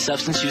illness and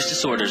substance use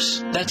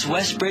disorders. That's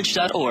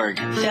westbridge.org,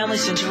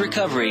 family-centered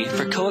recovery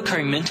for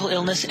co-occurring mental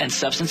illness and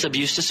substance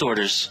abuse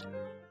disorders.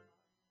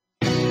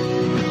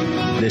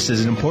 This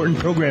is an important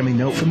programming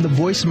note from the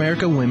Voice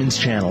America Women's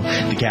Channel.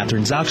 The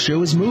Catherine Zox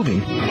Show is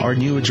moving. Our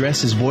new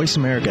address is Voice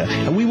America,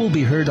 and we will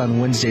be heard on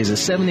Wednesdays at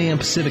 7 a.m.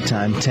 Pacific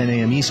Time, 10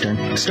 a.m.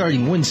 Eastern,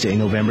 starting Wednesday,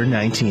 November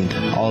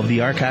 19th. All of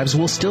the archives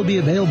will still be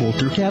available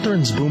through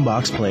Catherine's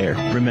Boombox player.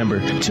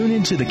 Remember, tune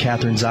in to the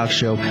Catherine Zox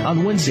Show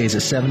on Wednesdays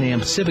at 7 a.m.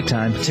 Pacific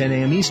Time, 10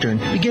 a.m. Eastern,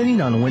 beginning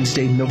on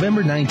Wednesday,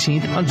 November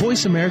 19th on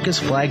Voice America's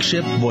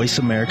flagship Voice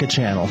America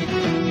channel.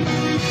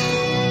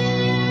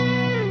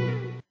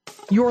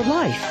 Your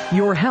life,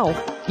 your health,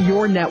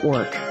 your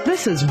network.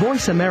 This is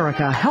Voice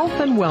America Health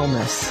and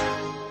Wellness.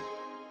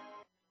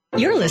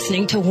 You're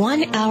listening to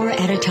 1 Hour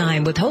at a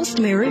Time with host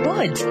Mary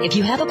Woods. If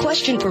you have a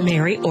question for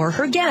Mary or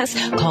her guest,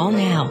 call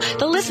now.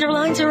 The listener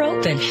lines are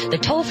open. The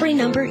toll-free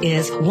number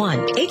is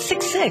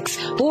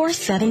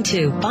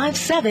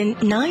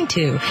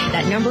 1-866-472-5792.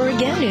 That number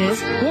again is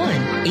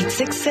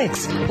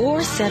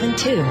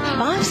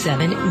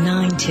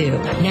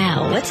 1-866-472-5792.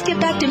 Now, let's get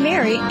back to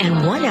Mary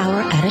and 1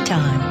 Hour at a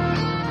Time.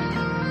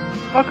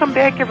 Welcome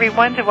back,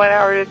 everyone, to 1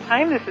 Hour at a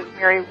Time. This is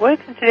Mary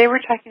Woods, and today we're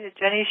talking to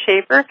Jenni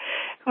Schaefer,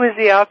 who is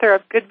the author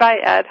of Goodbye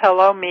Ed,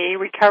 Hello Me,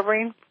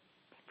 Recovering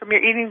from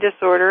Your Eating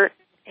Disorder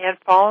and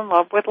Fall in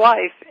Love with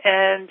Life.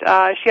 And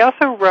she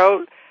also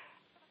wrote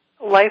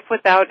Life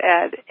Without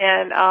Ed.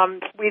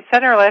 And we'd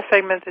said in our last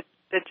segment that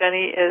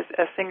Jenni is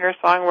a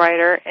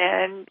singer-songwriter,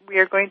 and we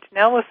are going to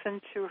now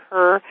listen to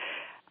her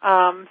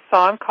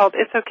song called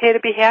It's Okay to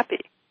Be Happy.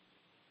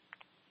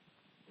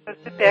 So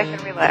sit back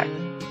and relax.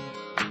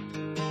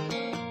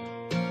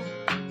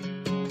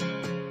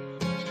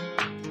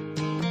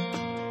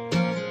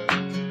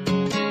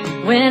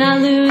 When I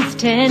lose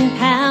 10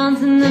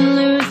 pounds and then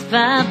lose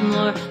 5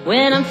 more.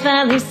 When I'm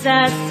finally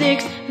size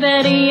 6,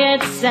 better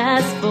yet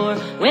size 4.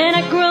 When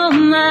I grow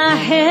my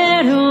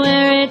hair to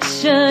where it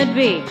should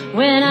be.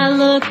 When I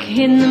look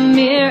in the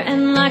mirror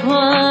and like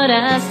what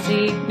I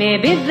see.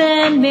 Maybe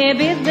then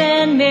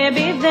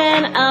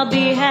I'll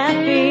be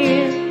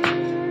happy.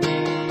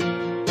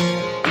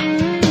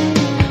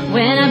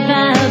 When I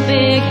buy a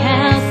big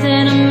house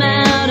and I'm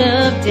out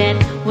of debt.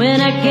 When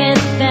I get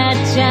that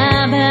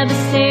job, have a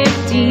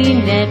safety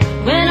net.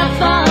 When I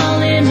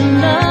fall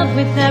in love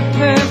with that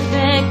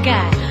perfect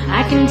guy,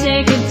 I can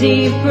take a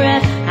deep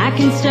breath, I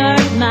can start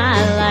my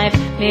life.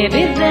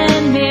 Maybe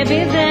then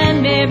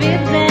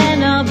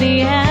I'll be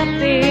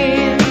happy.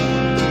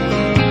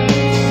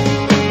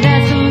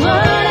 That's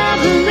what I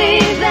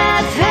believe,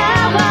 that's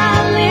how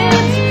I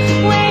lived.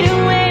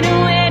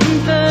 Waiting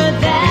for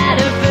that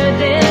or for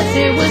this.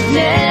 It was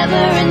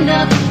never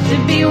enough to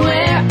be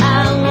where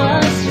I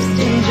was. Just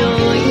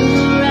enjoying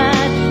the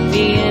ride,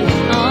 being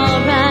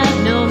alright,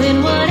 knowing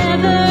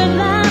whatever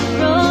life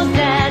throws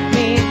at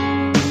me.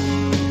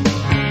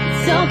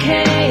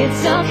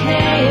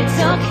 It's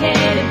okay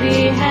to be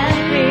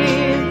happy.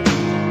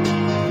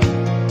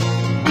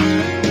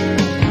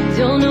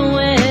 Don't know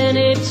when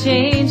it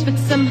changed, but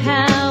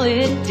somehow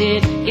it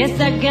did. Guess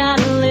I got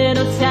a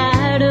little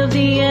tired of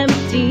the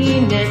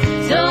emptiness.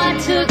 So I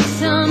took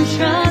some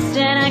trust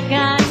and I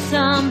got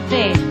some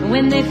faith.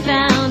 When they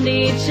found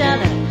each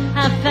other,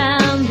 I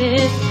found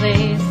this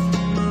place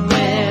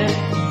where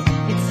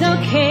it's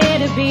okay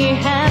to be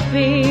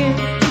happy.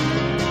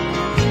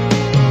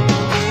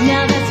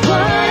 Now that's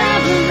what I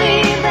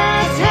believe,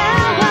 that's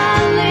how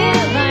I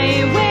live. I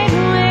ain't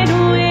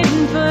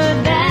waiting for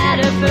that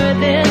or for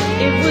this.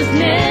 It was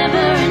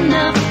never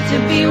enough to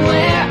be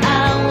where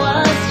I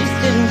was. Just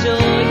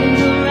enjoying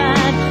the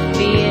ride,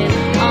 being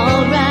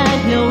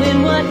alright, knowing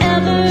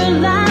whatever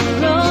life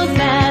throws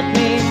at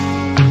me.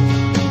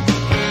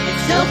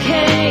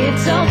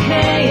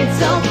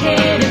 It's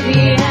okay to be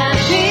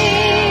happy.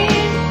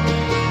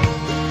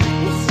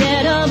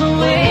 Instead of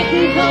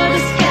waiting for the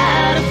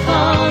sky to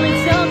fall,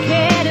 it's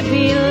okay to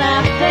be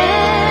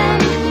laughing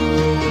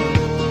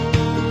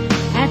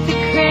at the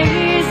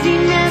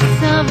craziness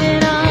of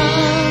it all.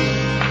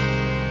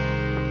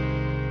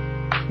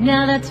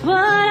 Now that's what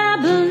I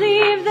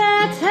believe,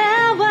 that's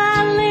how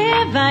I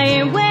live. I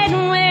ain't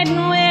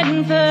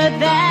waiting for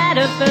that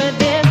or for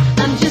this.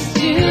 I'm just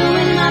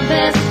doing my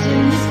best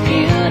in this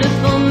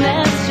beautiful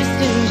mess. Just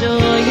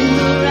enjoying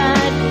the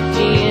ride,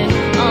 being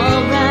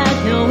alright,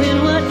 knowing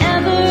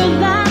whatever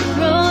life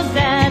throws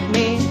at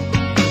me.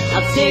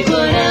 I'll take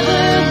whatever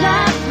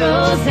life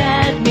throws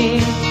at me.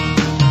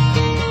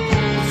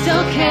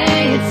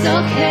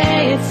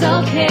 It's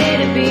okay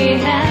to be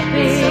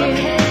happy. It's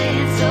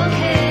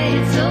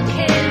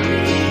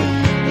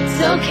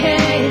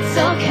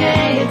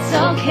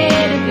okay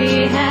to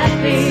be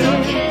happy.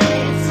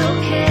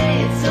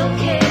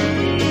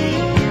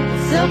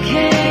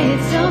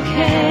 It's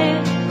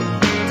okay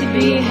to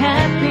be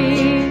happy.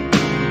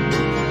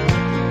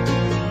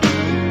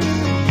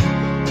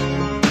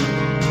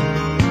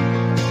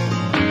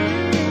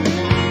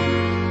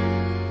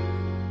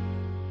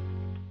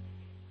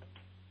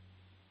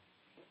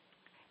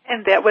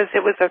 And that was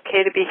It Was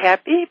Okay to Be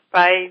Happy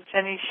by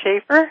Jenni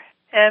Schaefer.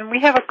 And we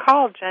have a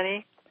call,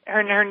 Jenni.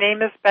 Her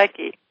name is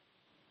Becky.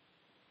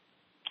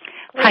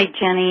 Hi,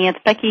 Jenni. It's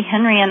Becky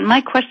Henry. And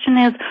my question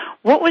is,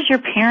 what was your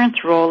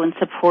parents' role in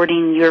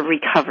supporting your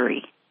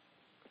recovery?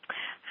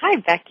 Hi,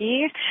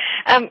 Becky.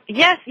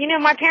 Yes,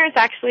 my parents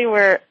actually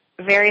were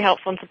very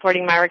helpful in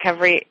supporting my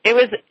recovery. It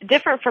was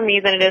different for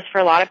me than it is for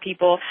a lot of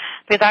people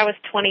because I was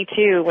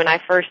 22 when I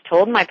first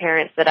told my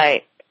parents that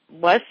I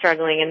was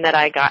struggling and that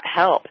I got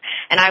help.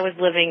 And I was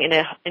living in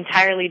an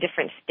entirely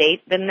different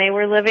state than they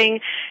were living.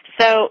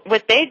 So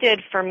what they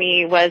did for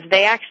me was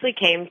they actually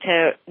came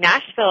to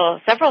Nashville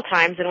several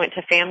times and went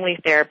to family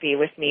therapy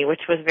with me,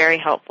 which was very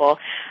helpful.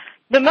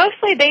 But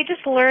mostly they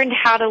just learned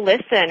how to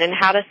listen and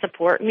how to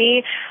support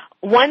me.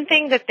 One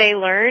thing that they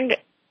learned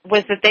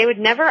was that they would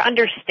never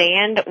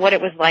understand what it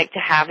was like to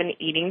have an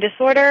eating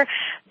disorder,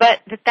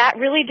 but that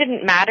really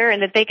didn't matter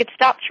and that they could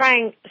stop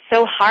trying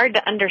so hard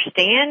to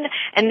understand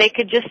and they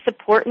could just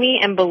support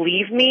me and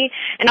believe me.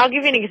 And I'll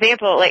give you an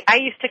example. Like, I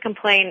used to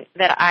complain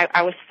that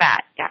I was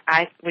fat.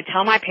 I would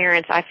tell my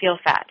parents I feel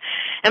fat.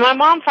 And my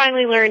mom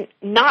finally learned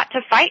not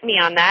to fight me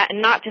on that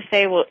and not to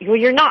say, well,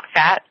 you're not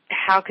fat.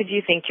 How could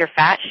you think you're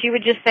fat? She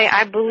would just say,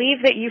 I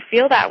believe that you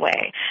feel that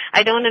way.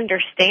 I don't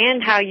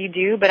understand how you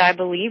do, but I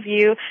believe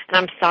you, and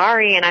I'm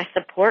sorry, and I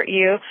support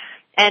you.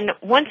 And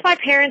once my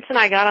parents and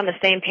I got on the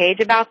same page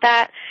about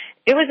that,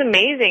 it was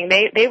amazing.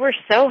 They were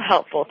so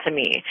helpful to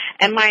me,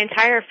 and my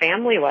entire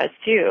family was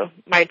too.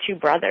 My 2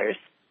 brothers.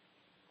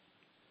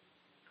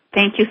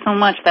 Thank you so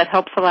much. That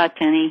helps a lot,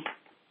 Jenny.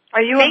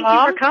 Are you Thank a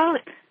mom? you for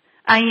calling.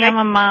 I am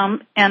a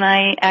mom, and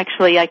I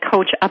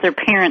coach other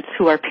parents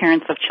who are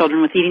parents of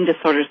children with eating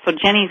disorders. So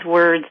Jenny's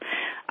words,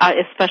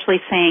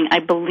 especially saying, "I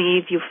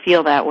believe you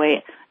feel that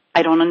way.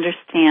 I don't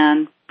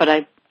understand, but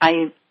I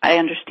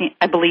understand.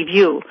 I believe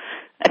you."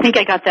 I think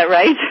I got that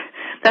right.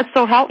 That's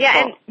so helpful.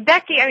 Yeah, and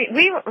Becky,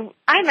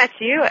 I met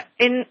you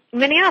in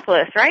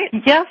Minneapolis, right?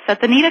 Yes, at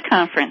the NEDA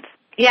conference.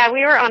 Yeah,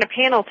 we were on a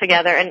panel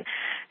together, and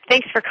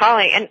thanks for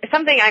calling. And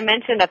something I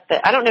mentioned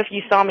I don't know if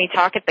you saw me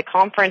talk at the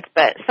conference,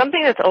 but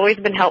something that's always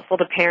been helpful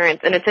to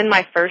parents, and it's in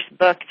my first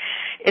book,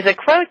 is a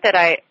quote that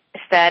I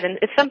said, and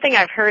it's something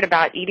I've heard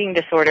about eating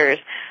disorders.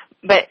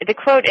 But the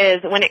quote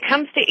is, when it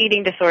comes to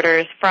eating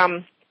disorders,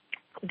 from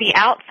the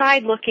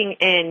outside looking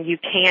in, you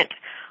can't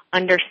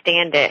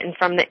understand it. And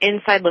from the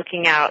inside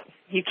looking out,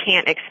 you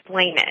can't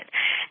explain it.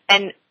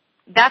 And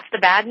that's the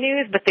bad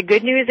news, but the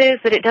good news is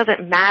that it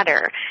doesn't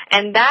matter.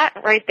 And that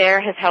right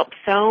there has helped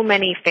so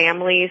many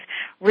families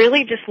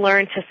really just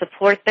learn to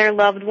support their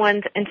loved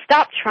ones and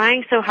stop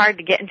trying so hard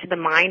to get into the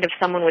mind of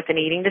someone with an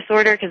eating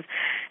disorder, because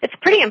it's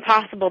pretty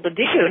impossible to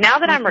do. Now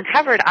that I'm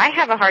recovered, I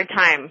have a hard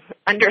time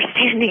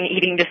understanding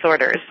eating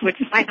disorders, which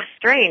might be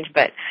strange,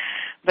 but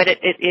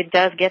it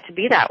does get to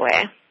be that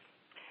way.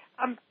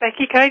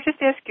 Becky, can I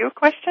just ask you a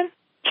question?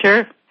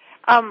 Sure.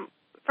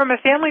 From a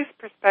family's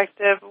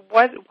perspective,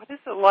 what is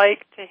it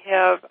like to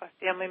have a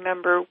family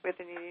member with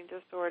an eating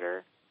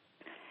disorder?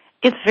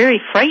 It's very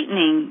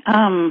frightening.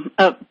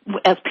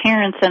 As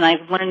parents, and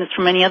I've learned this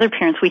from many other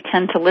parents, we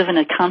tend to live in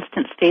a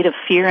constant state of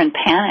fear and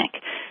panic.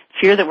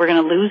 Fear that we're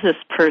going to lose this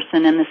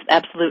person, and this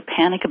absolute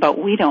panic about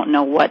we don't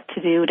know what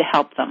to do to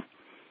help them.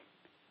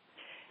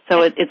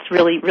 So it's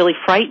really, really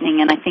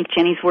frightening, and I think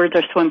Jenny's words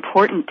are so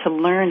important to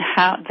learn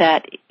how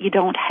that you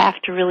don't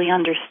have to really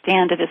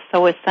understand it is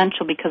so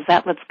essential, because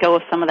that lets go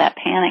of some of that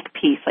panic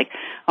piece. Like,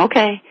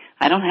 okay,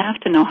 I don't have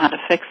to know how to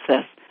fix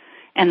this.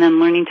 And then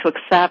learning to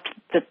accept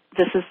that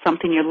this is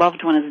something your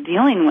loved one is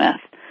dealing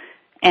with,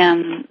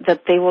 and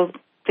that they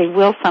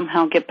will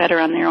somehow get better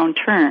on their own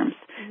terms.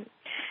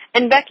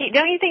 And Becky,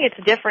 don't you think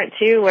it's different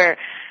too, where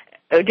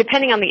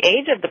depending on the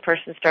age of the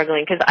person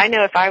struggling, because I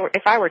know if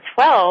I were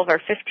 12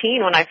 or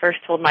 15 when I first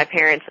told my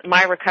parents,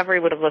 my recovery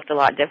would have looked a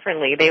lot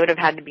differently. They would have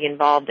had to be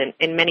involved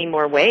in many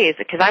more ways,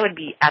 because I would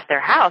be at their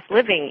house,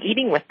 living,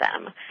 eating with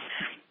them.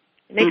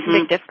 It makes a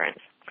big difference.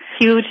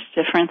 Huge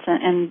difference,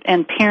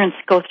 and parents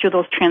go through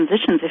those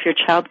transitions. If your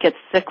child gets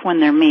sick when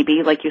they're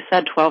maybe, like you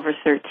said, 12 or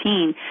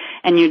 13,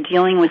 and you're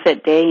dealing with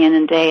it day in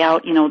and day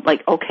out,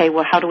 like, okay,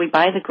 well, how do we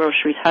buy the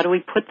groceries? How do we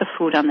put the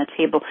food on the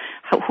table?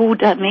 Who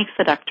makes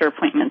the doctor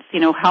appointments?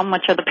 How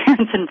much are the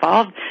parents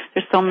involved?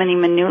 There's so many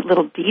minute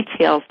little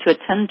details to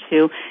attend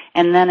to,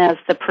 and then as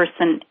the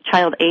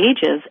child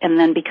ages and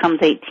then becomes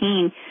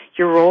 18,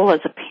 your role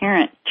as a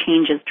parent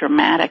changes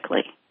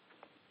dramatically.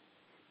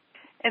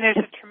 And there's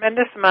a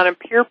tremendous amount of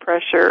peer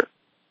pressure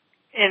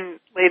in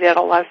late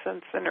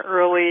adolescence and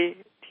early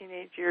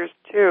teenage years,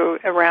 too,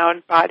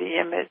 around body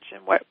image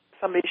and what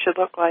somebody should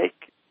look like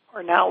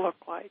or not look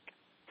like.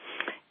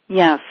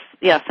 Yes,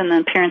 and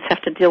then parents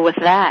have to deal with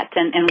that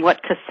and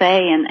what to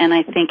say, and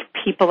I think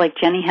people like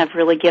Jenny have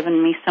really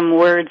given me some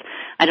words.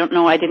 I don't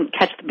know, I didn't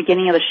catch the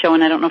beginning of the show,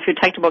 and I don't know if you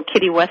talked about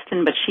Kitty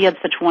Weston, but she had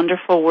such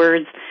wonderful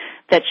words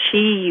that she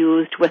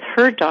used with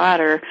her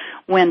daughter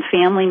when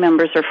family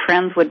members or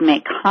friends would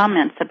make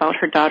comments about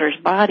her daughter's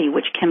body,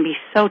 which can be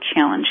so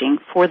challenging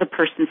for the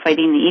person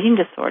fighting the eating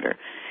disorder.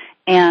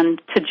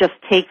 And to just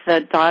take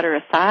the daughter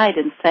aside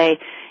and say,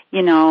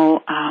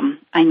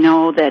 I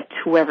know that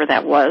whoever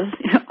that was,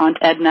 Aunt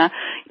Edna,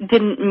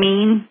 didn't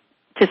mean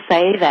to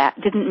say that,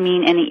 didn't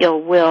mean any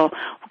ill will.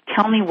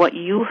 Tell me what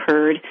you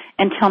heard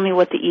and tell me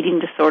what the eating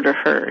disorder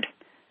heard.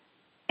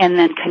 And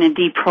then kind of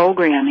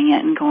deprogramming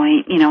it and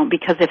going,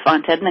 because if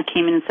Aunt Edna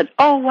came in and said,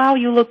 oh, wow,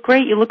 you look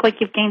great, you look like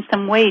you've gained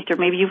some weight, or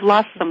maybe you've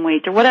lost some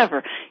weight, or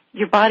whatever,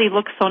 your body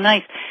looks so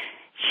nice,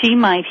 she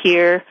might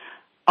hear,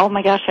 oh,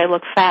 my gosh, I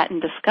look fat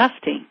and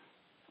disgusting.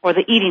 Or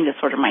the eating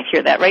disorder might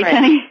hear that, right,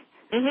 Jenny?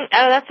 Mm-hmm.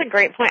 Oh, that's a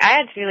great point.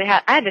 I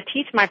had to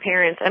teach my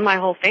parents and my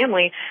whole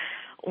family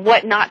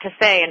what not to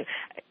say. And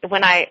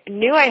when I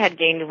knew I had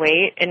gained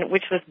weight, and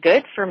which was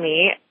good for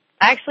me,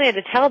 I actually had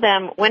to tell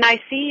them, when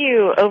I see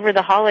you over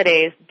the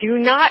holidays, do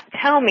not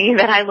tell me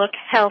that I look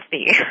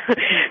healthy,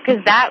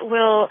 because that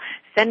will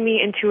send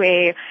me into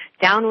a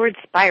downward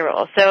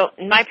spiral. So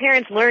my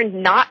parents learned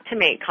not to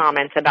make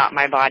comments about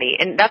my body,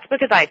 and that's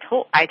because I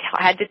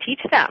had to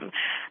teach them.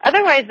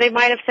 Otherwise, they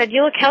might have said,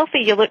 you look healthy,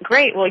 you look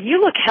great. Well,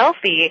 you look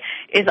healthy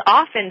is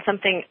often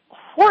something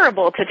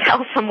horrible to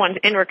tell someone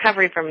in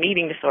recovery from an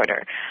eating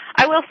disorder.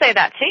 I will say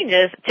that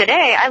changes.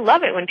 Today, I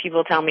love it when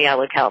people tell me I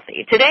look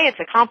healthy. Today, it's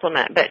a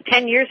compliment, but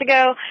 10 years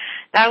ago,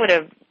 that would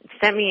have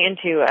sent me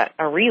into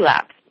a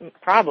relapse,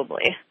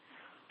 probably.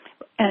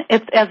 And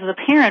as a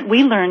parent,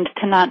 we learned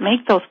to not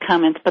make those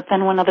comments, but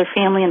then when other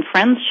family and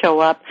friends show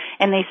up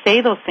and they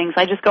say those things,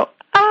 I just go,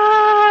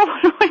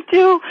 what do I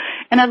do?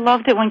 And I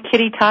loved it when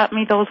Kitty taught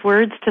me those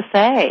words to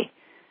say.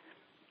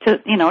 To,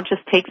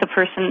 just take the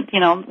person,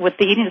 with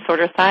the eating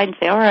disorder aside and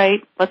say, all right,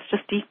 let's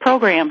just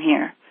deprogram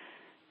here.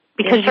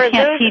 Because you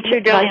can't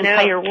teach the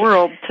entire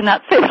world to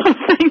not say those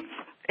things.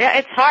 Yeah,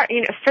 it's hard.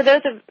 For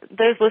those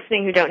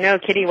listening who don't know,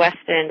 Kitty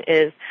Weston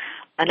is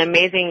an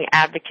amazing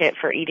advocate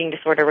for eating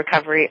disorder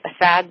recovery.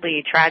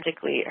 Sadly,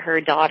 tragically,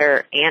 her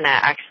daughter, Anna,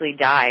 actually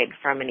died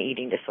from an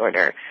eating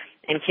disorder.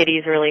 And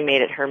Kitty's really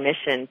made it her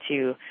mission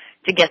to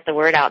get the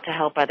word out to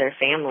help other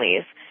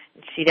families.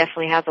 She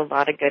definitely has a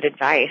lot of good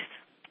advice.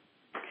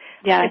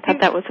 Yeah, I thought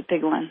that was a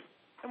big one.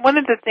 One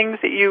of the things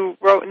that you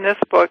wrote in this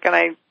book, and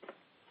I'm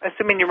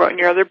assuming you wrote in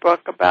your other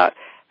book, about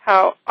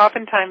how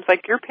oftentimes,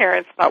 like, your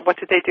parents thought, what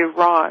did they do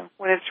wrong?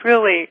 When it's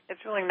really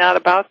not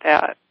about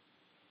that.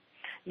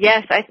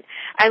 Yes,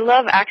 I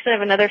love, actually I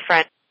have another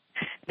friend,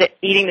 the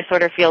eating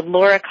disorder field,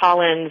 Laura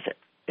Collins,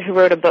 who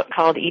wrote a book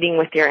called Eating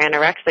with Your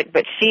Anorexic,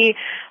 but she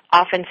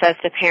often says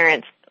to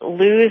parents,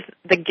 lose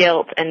the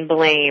guilt and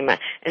blame.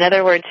 In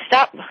other words,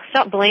 stop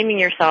blaming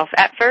yourself.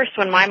 At first,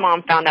 when my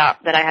mom found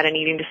out that I had an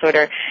eating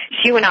disorder,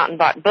 she went out and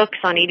bought books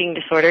on eating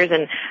disorders,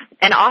 and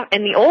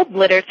the old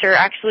literature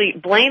actually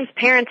blames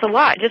parents a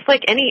lot. Just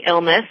like any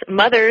illness,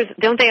 mothers,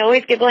 don't they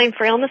always get blamed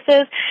for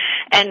illnesses?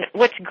 And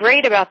what's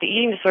great about the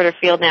eating disorder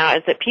field now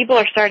is that people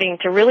are starting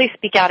to really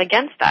speak out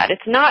against that.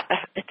 It's not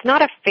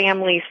a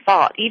family's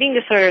fault. Eating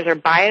disorders are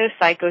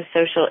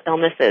biopsychosocial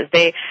illnesses.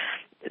 They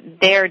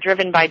are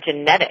driven by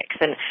genetics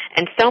and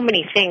so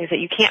many things that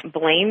you can't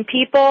blame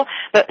people.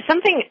 But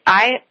something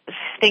I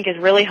think is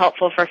really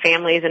helpful for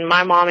families, and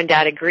my mom and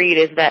dad agreed,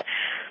 is that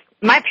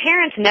my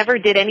parents never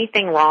did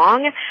anything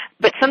wrong,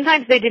 but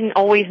sometimes they didn't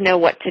always know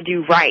what to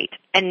do right.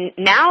 And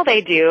now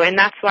they do, and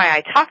that's why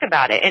I talk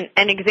about it. And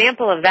an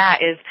example of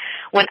that is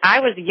when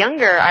I was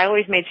younger, I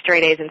always made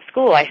straight A's in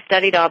school. I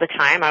studied all the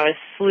time. I was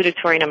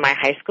salutatorian in my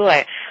high school. I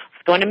was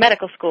going to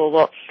medical school.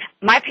 Well,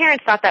 my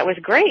parents thought that was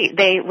great.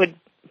 They would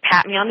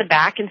pat me on the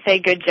back and say,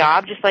 good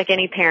job, just like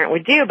any parent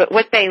would do. But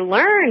what they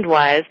learned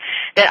was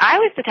that I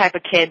was the type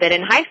of kid that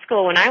in high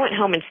school, when I went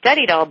home and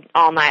studied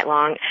all night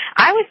long,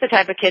 I was the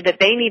type of kid that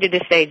they needed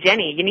to say,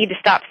 Jenny, you need to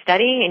stop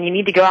studying and you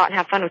need to go out and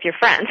have fun with your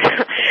friends.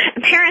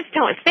 Parents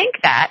don't think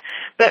that,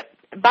 but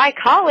by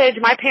college,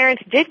 my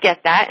parents did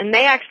get that, and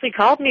they actually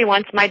called me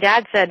once. My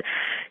dad said,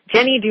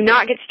 Jenny, do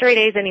not get straight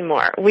A's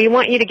anymore. We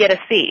want you to get a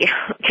C,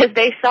 because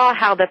they saw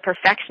how the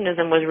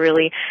perfectionism was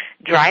really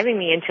driving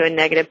me into a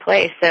negative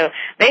place. So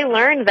they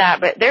learned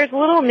that, but there's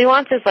little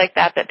nuances like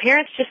that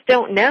parents just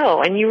don't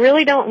know, and you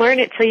really don't learn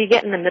it till you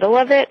get in the middle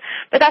of it.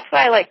 But that's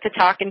why I like to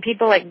talk, and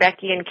people like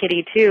Becky and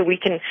Kitty, too, we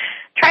can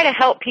try to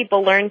help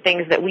people learn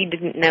things that we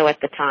didn't know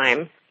at the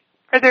time.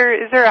 Is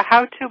there a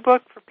how-to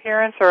book for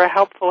parents or a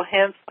helpful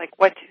hints, like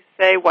what to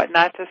say, what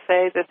not to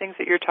say, the things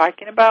that you're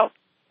talking about?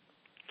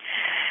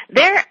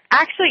 There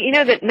actually,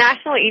 the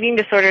National Eating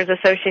Disorders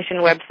Association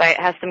website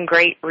has some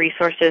great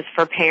resources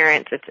for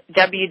parents. It's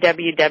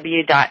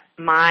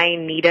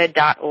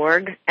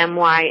www.myneda.org,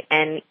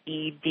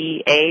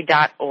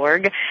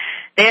 myneda.org.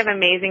 They have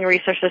amazing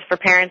resources for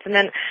parents. And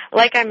then,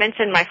 like I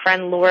mentioned, my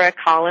friend Laura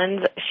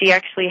Collins, she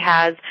actually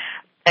has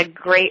a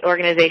great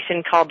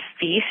organization called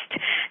Feast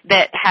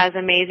that has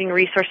amazing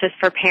resources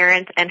for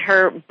parents, and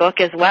her book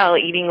as well,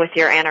 Eating with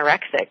Your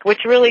Anorexic,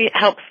 which really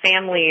helps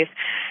families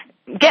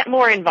get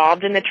more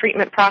involved in the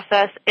treatment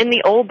process. In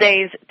the old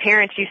days,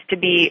 parents used to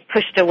be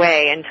pushed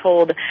away and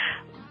told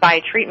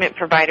by treatment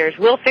providers,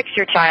 we'll fix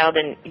your child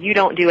and you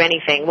don't do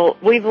anything. Well,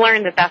 we've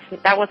learned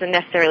that wasn't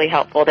necessarily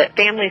helpful, that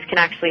families can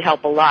actually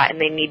help a lot and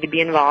they need to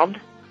be involved.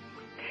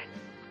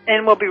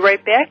 And we'll be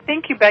right back.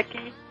 Thank you,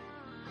 Becky.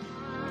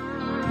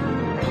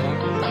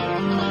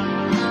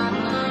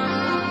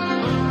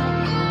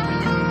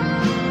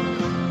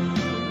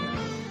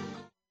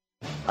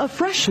 A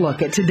fresh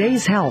look at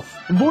today's health.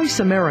 Voice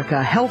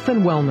America Health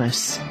and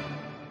Wellness.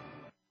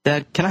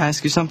 Dad, can I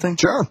ask you something?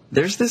 Sure.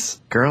 There's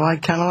this girl I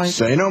kind of like.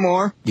 Say no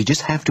more. You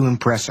just have to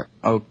impress her.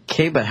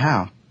 Okay, but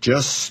how?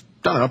 Just,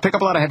 I don't know, pick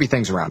up a lot of heavy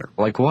things around her.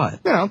 Like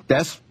what?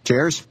 Desks,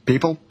 chairs,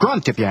 people.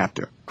 Grunt if you have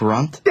to.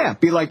 Grunt? Yeah,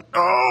 be like,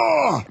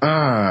 oh!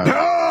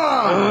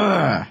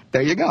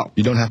 There you go.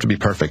 You don't have to be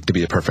perfect to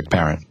be a perfect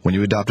parent. When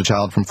you adopt a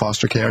child from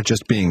foster care,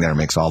 just being there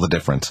makes all the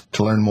difference.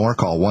 To learn more,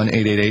 call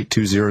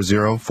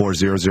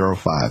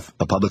 1-888-200-4005.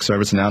 A public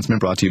service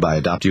announcement brought to you by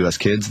Adopt U.S.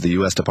 Kids, the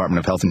U.S. Department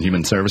of Health and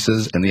Human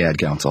Services, and the Ad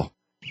Council.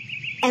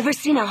 Ever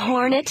seen a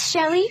hornet,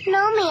 Shelley?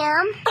 No,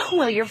 ma'am. Oh,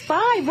 well, you're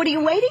 5. What are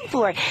you waiting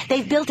for?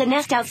 They've built a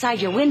nest outside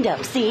your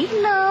window, see?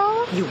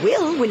 No. You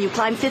will when you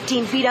climb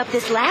 15 feet up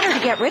this ladder to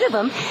get rid of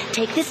them.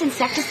 Take this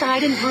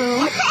insecticide and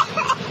broom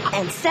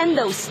and send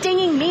those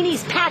stinging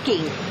meanies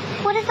packing.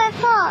 What if I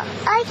fall?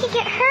 I could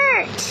get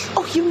hurt.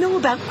 Oh, you know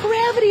about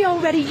gravity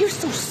already. You're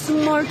so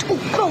smart. Oh,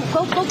 go.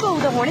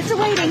 The hornets are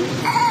waiting.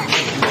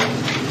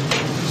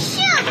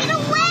 Shoo, get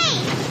away!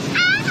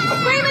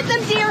 Scream at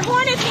them, dear.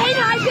 Hornets hate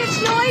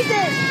high-pitched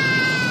noises.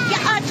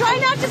 Try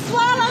not to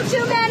swallow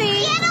too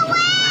many. Get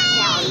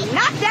away!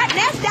 knock that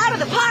nest out of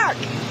the park.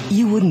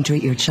 You wouldn't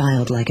treat your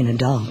child like an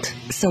adult,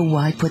 so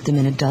why put them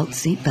in adult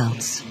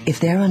seatbelts? If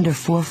they're under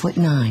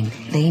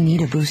 4'9", they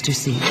need a booster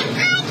seat.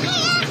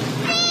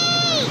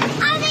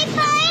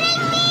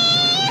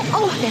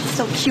 Oh, that's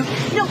so cute.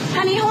 No,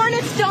 honey,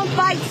 hornets don't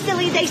bite,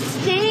 silly. They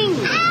sting.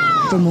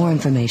 Ow! For more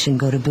information,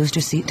 go to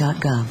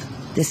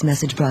boosterseat.gov. This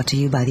message brought to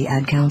you by the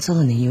Ad Council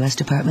and the U.S.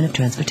 Department of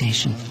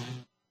Transportation.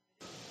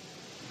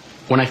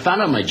 When I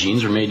found out my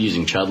jeans were made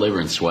using child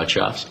labor in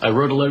sweatshops, I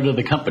wrote a letter to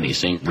the company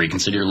saying,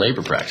 reconsider your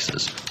labor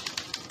practices.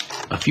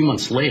 A few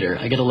months later,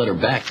 I get a letter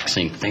back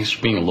saying thanks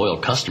for being a loyal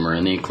customer,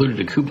 and they included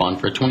a coupon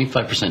for a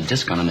 25%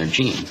 discount on their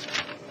jeans.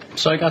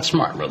 So I got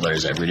smart, wrote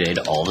letters every day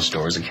to all the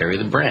stores that carry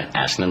the brand,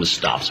 asking them to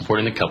stop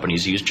supporting the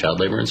companies who use child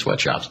labor in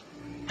sweatshops.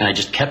 And I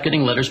just kept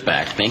getting letters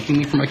back, thanking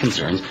me for my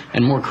concerns,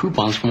 and more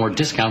coupons for more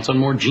discounts on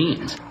more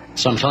jeans.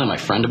 So I'm telling my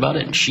friend about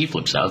it, and she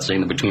flips out, saying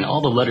that between all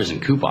the letters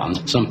and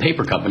coupons, some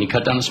paper company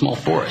cut down a small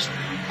forest,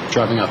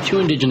 driving off 2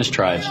 indigenous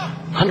tribes,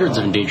 hundreds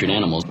of endangered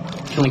animals,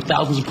 killing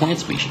thousands of plant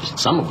species,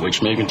 some of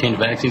which may have contained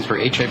vaccines for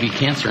HIV,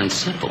 cancer, and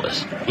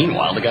syphilis.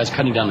 Meanwhile, the guys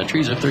cutting down the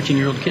trees are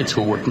 13-year-old kids who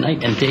will work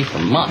night and day for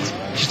months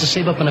just to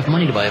save up enough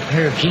money to buy a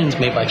pair of jeans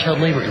made by child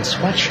labor in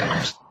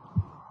sweatshops.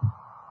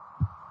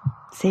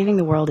 Saving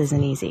the world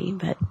isn't easy,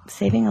 but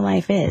saving a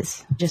life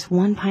is. Just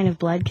 1 pint of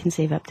blood can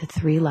save up to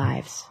 3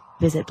 lives.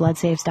 Visit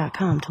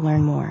bloodsaves.com to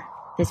learn more.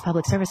 This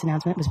public service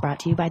announcement was brought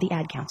to you by the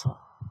Ad Council.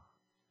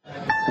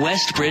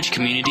 Westbridge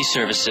Community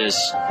Services.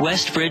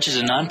 Westbridge is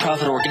a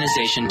nonprofit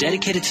organization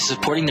dedicated to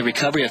supporting the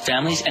recovery of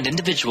families and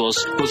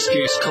individuals who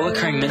experience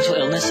co-occurring mental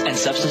illness and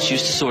substance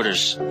use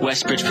disorders.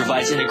 Westbridge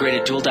provides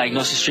integrated dual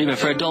diagnosis treatment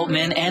for adult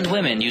men and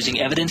women using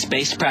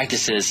evidence-based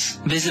practices.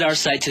 Visit our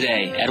site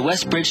today at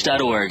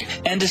westbridge.org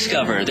and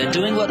discover that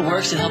doing what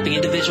works in helping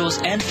individuals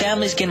and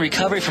families gain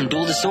recovery from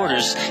dual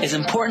disorders is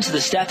important to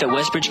the staff at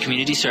Westbridge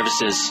Community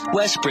Services.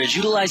 Westbridge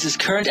utilizes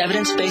current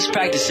evidence-based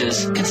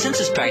practices,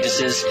 consensus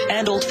practices,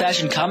 and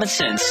old-fashioned common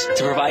sense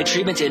to provide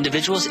treatment to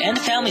individuals and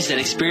families that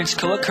experience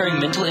co-occurring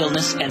mental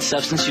illness and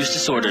substance use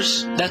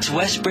disorders. That's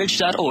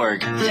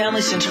westbridge.org,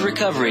 family-centered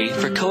recovery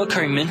for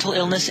co-occurring mental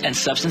illness and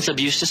substance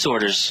abuse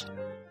disorders.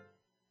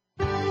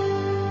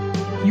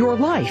 Your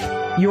life,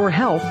 your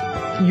health,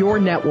 your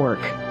network.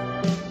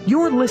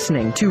 You're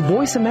listening to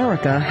Voice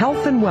America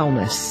Health and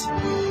Wellness.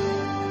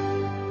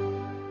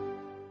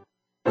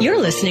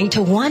 You're listening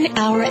to 1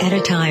 Hour at a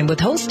Time with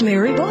host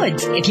Mary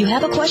Woods. If you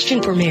have a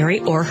question for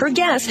Mary or her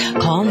guest,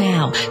 call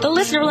now. The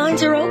listener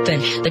lines are open.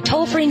 The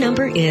toll-free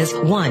number is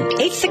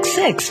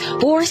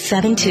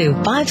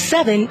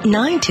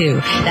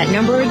 1-866-472-5792. That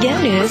number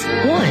again is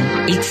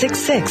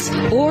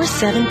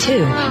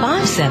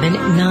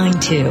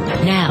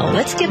 1-866-472-5792. Now,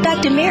 let's get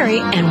back to Mary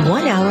and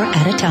 1 Hour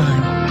at a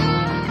Time.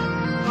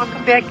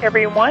 Welcome back,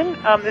 everyone.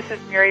 This is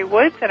Mary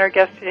Woods, and our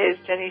guest today is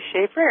Jenni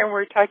Schaefer, and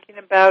we're talking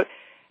about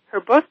her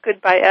book,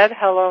 Goodbye Ed,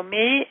 Hello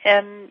Me,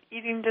 and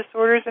eating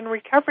disorders and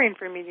recovering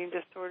from eating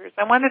disorders.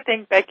 I want to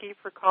thank Becky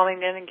for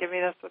calling in and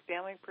giving us a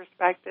family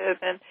perspective.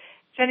 And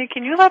Jenni,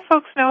 can you let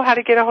folks know how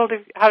to get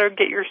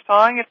your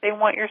song if they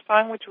want your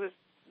song, which was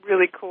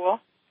really cool?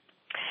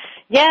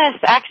 Yes,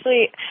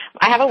 actually,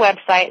 I have a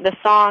website. The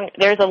song,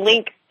 there's a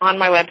link on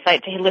my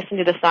website to listen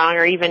to the song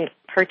or even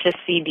purchase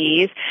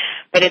CDs,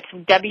 but it's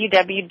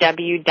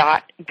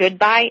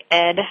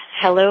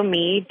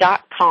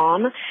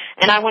www.goodbyeedhellome.com.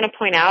 And I want to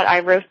point out,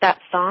 I wrote that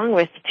song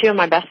with 2 of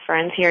my best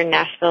friends here in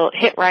Nashville,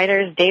 hit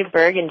writers Dave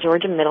Berg and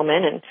Georgia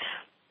Middleman, and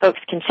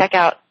folks can check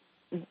out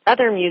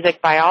other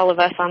music by all of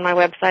us on my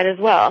website as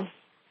well.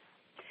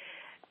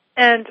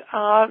 And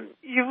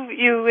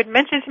you had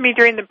mentioned to me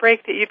during the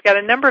break that you've got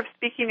a number of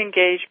speaking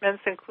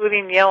engagements,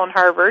 including Yale and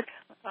Harvard.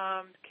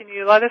 Can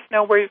you let us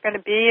know where you're going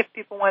to be if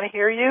people want to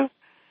hear you?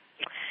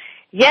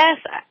 Yes,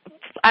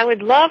 I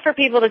would love for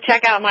people to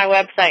check out my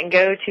website and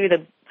go to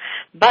the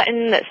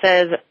button that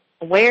says,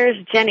 Where's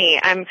Jenni?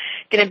 I'm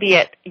going to be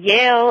at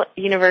Yale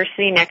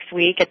University next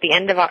week. At the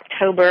end of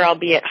October, I'll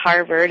be at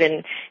Harvard,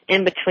 and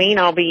in between,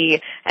 I'll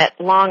be at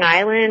Long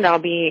Island. I'll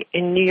be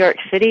in New York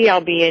City.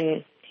 I'll be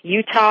in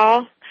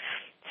Utah.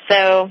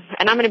 And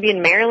I'm going to be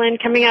in Maryland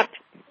coming up,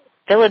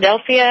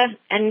 Philadelphia,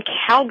 and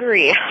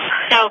Calgary.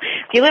 So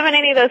if you live in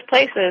any of those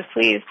places,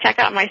 please check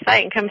out my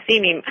site and come see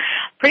me.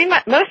 Pretty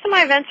much, most of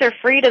my events are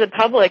free to the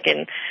public,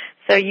 and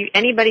so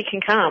anybody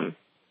can come.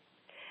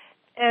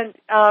 And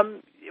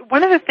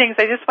one of the things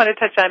I just want to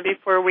touch on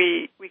before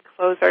we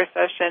close our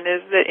session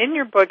is that in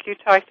your book you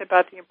talked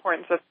about the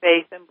importance of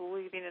faith and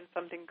believing in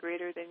something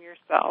greater than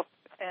yourself.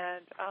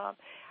 And I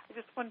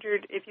just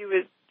wondered if you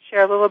would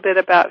share a little bit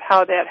about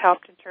how that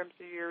helped in terms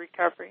of your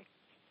recovery.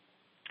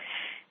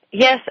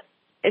 Yes,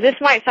 this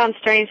might sound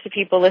strange to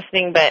people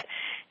listening, but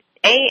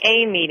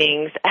AA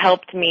meetings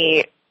helped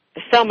me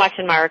so much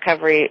in my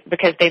recovery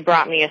because they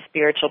brought me a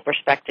spiritual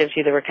perspective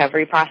to the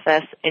recovery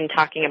process in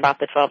talking about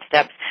the 12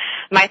 steps.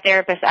 My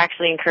therapist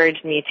actually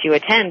encouraged me to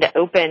attend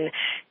open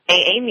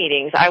AA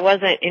meetings. I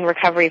wasn't in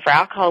recovery for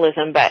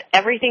alcoholism, but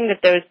everything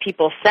that those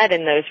people said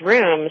in those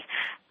rooms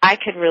I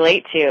could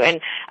relate to.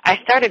 And I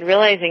started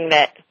realizing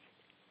that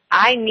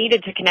I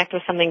needed to connect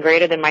with something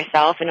greater than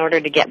myself in order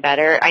to get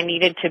better. I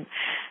needed to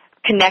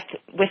connect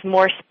with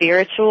more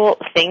spiritual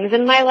things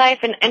in my life.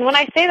 And when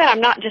I say that,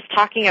 I'm not just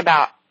talking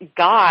about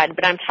God,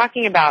 but I'm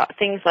talking about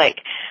things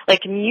like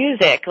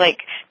music, like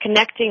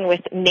connecting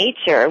with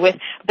nature, with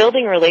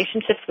building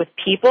relationships with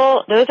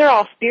people. Those are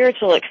all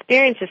spiritual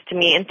experiences to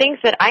me, and things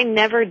that I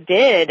never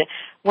did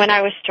when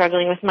I was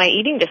struggling with my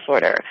eating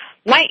disorder.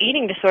 My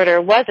eating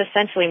disorder was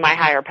essentially my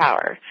higher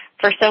power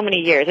for so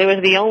many years. It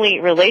was the only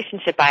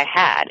relationship I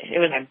had. It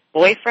was my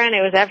boyfriend.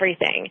 It was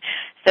everything.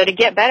 So to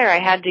get better, I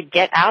had to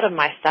get out of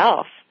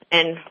myself,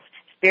 and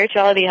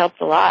spirituality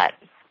helped a lot.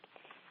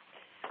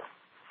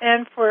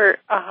 And for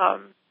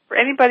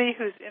anybody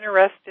who's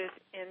interested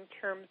in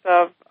terms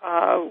of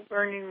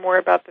learning more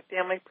about the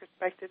family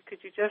perspective,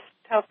 could you just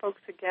tell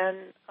folks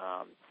again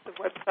the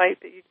website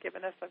that you've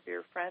given us of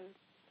your friends?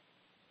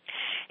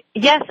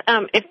 Yes,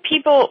 if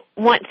people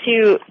want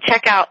to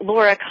check out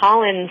Laura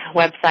Collins'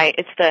 website,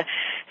 it's the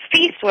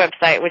FEAST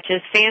website, which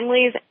is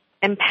Families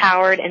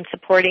Empowered and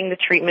Supporting the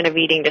Treatment of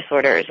Eating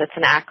Disorders. It's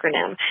an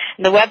acronym.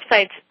 And the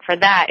website for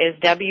that is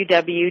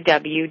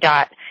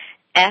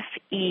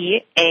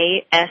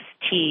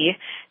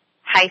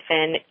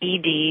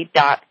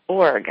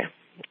www.feast-ed.org.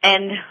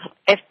 And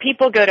if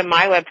people go to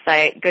my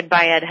website,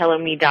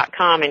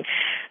 goodbyeedhellome.com, and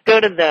go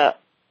to the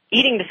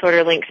eating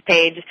disorder links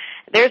page,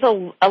 there's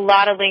a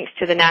lot of links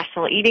to the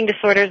National Eating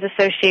Disorders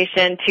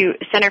Association, to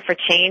Center for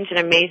Change, an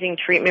amazing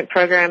treatment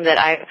program that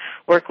I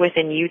work with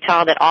in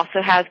Utah that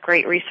also has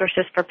great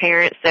resources for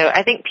parents. So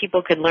I think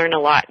people could learn a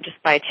lot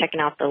just by checking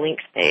out the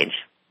links page.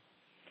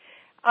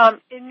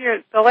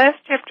 The last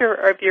chapter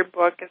of your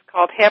book is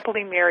called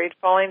Happily Married,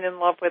 Falling in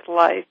Love with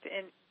Life,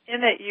 and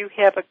in it you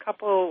have a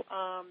couple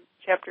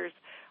chapters.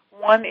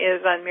 One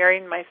is on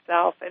marrying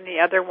myself, and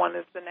the other one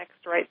is the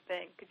next right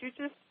thing. Could you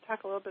just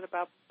talk a little bit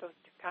about those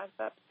two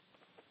concepts?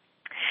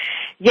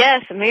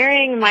 Yes,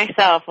 marrying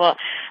myself. Well,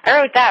 I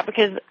wrote that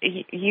because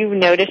you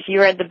noticed, you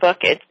read the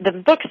book. The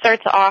book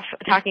starts off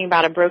talking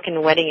about a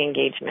broken wedding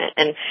engagement,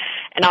 and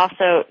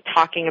also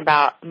talking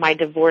about my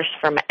divorce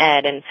from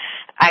Ed. And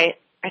I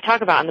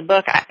talk about in the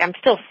book, I'm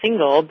still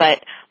single,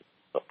 but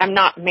I'm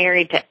not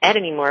married to Ed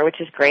anymore,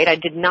 which is great. I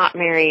did not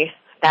marry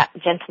that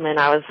gentleman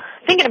I was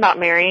thinking about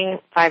marrying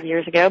 5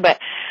 years ago, but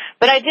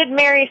I did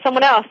marry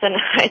someone else, and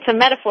it's a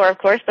metaphor, of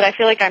course, but I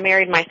feel like I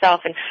married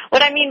myself. And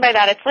what I mean by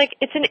that,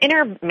 it's an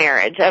inner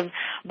marriage of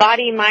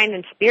body, mind,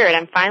 and spirit.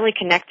 I'm finally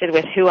connected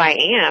with who I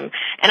am,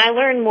 and I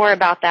learn more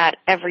about that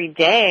every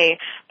day,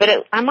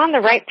 but I'm on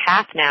the right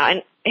path now.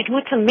 And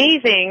what's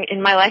amazing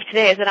in my life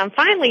today is that I'm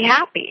finally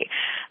happy.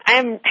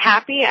 I'm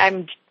happy.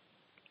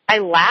 I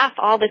laugh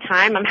all the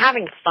time. I'm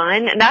having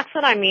fun, and that's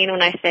what I mean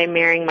when I say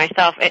marrying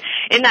myself.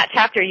 In that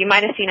chapter, you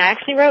might have seen I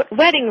actually wrote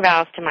wedding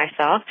vows to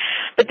myself,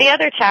 but the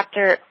other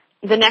chapter,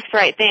 The Next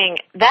Right Thing,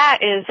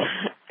 that is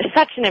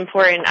such an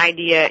important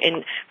idea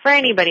for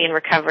anybody in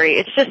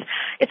recovery.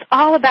 It's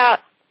all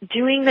about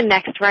doing the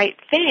next right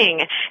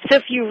thing. So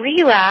if you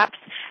relapse,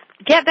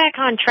 get back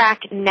on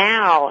track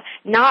now,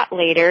 not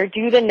later.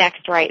 Do the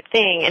next right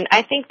thing. And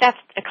I think that's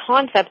a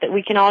concept that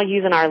we can all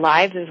use in our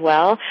lives as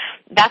well.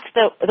 That's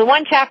the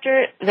one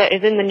chapter that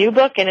is in the new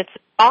book, and it's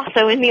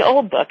also in the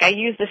old book. I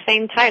use the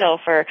same title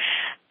for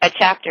a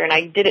chapter, and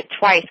I did it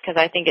twice because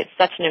I think it's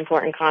such an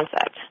important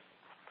concept.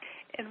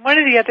 And one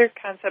of the other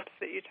concepts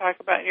that you talk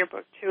about in your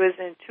book, too, is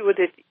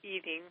intuitive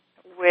eating,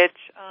 which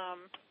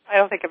I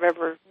don't think I've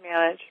ever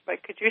managed,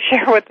 but could you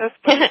share with us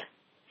what intuitive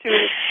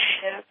eating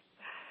is?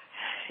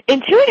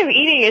 Intuitive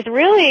eating is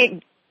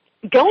really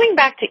going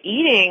back to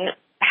eating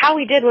how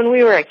we did when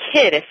we were a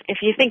kid, if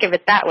you think of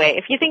it that way.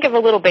 If you think of a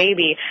little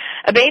baby,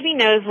 a baby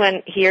knows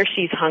when he or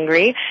she's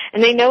hungry,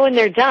 and they know when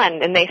they're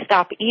done, and they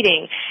stop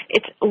eating.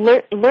 It's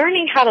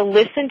learning how to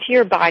listen to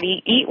your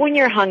body, eat when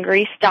you're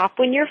hungry, stop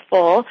when you're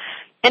full,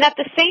 and at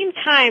the same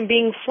time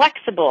being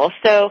flexible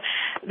so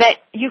that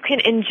you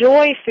can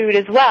enjoy food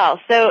as well.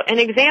 So an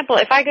example,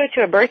 if I go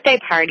to a birthday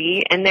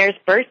party and there's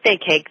birthday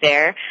cake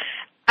there,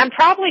 I'm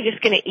probably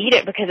just going to eat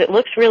it because it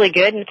looks really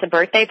good and it's a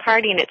birthday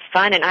party and it's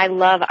fun and I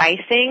love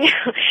icing.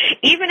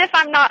 Even if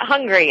I'm not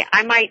hungry,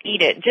 I might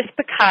eat it just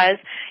because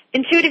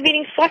intuitive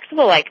eating is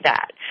flexible like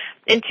that.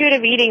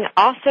 Intuitive eating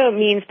also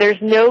means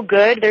there's no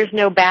good, there's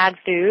no bad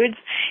foods.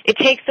 It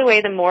takes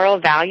away the moral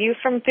value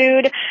from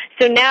food.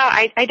 So now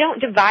I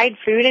don't divide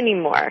food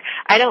anymore.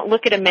 I don't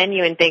look at a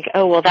menu and think,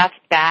 oh, well, that's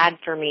bad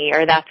for me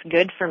or that's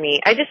good for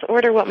me. I just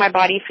order what my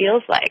body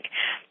feels like.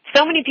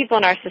 So many people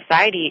in our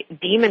society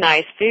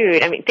demonize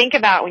food. I mean, think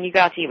about when you go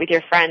out to eat with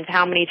your friends,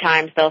 how many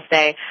times they'll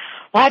say,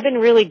 well, I've been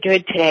really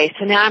good today,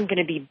 so now I'm going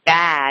to be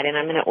bad and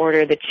I'm going to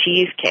order the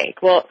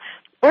cheesecake. Well,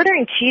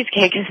 ordering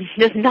cheesecake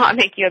does not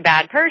make you a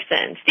bad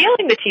person.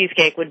 Stealing the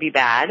cheesecake would be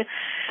bad.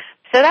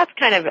 So that's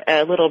kind of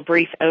a little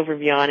brief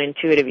overview on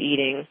intuitive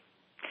eating.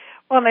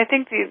 Well, and I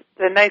think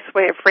the nice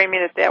way of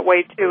framing it that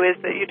way, too,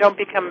 is that you don't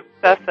become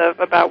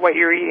obsessive about what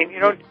you're eating. You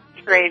don't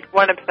trade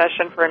one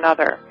obsession for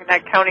another. You're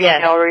not counting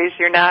calories.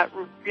 You're not,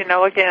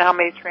 looking at how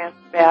many trans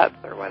fats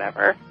or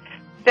whatever.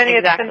 Jenny,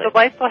 Exactly. It's been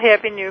delightful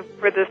having you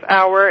for this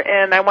hour,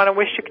 and I want to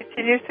wish you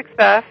continued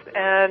success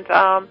and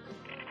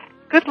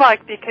good luck,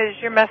 because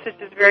your message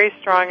is very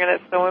strong and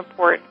it's so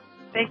important.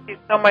 Thank you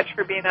so much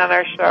for being on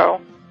our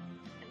show.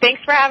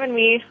 Thanks for having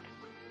me.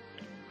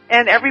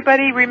 And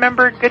everybody,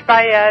 remember,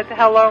 goodbye, Ed.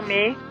 Hello,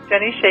 me,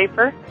 Jenni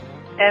Schaefer,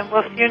 and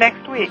we'll see you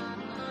next week.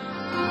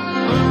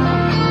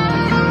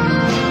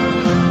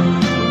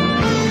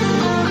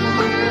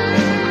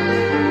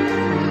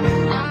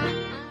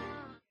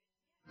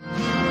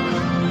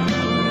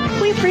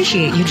 We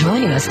appreciate you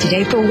joining us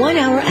today for 1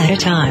 hour at a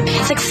time.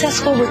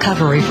 Successful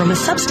recovery from a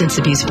substance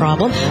abuse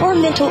problem or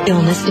mental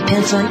illness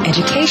depends on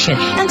education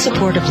and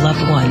support of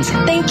loved ones.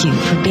 Thank you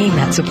for being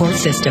that support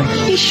system.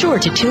 Be sure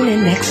to tune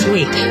in next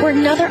week for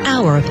another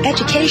hour of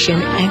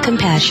education and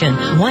compassion.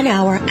 1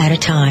 hour at a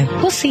time.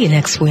 We'll see you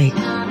next week.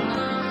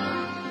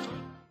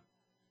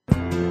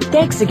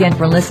 Thanks again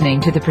for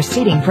listening to the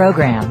preceding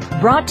program,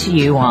 brought to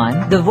you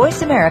on the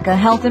Voice America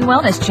Health and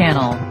Wellness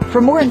Channel. For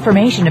more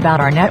information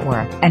about our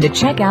network and to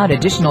check out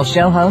additional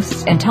show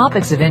hosts and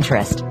topics of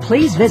interest,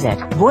 please visit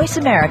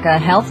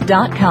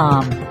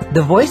voiceamericahealth.com.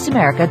 The Voice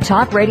America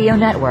Talk Radio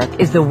Network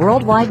is the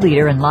worldwide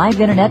leader in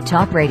live Internet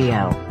talk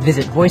radio.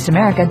 Visit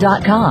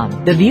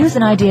voiceamerica.com. The views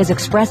and ideas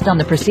expressed on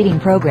the preceding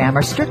program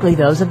are strictly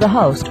those of the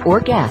host or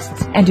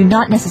guests and do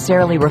not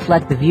necessarily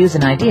reflect the views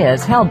and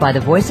ideas held by the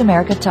Voice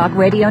America Talk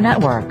Radio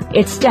Network,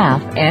 its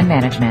staff, and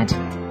management.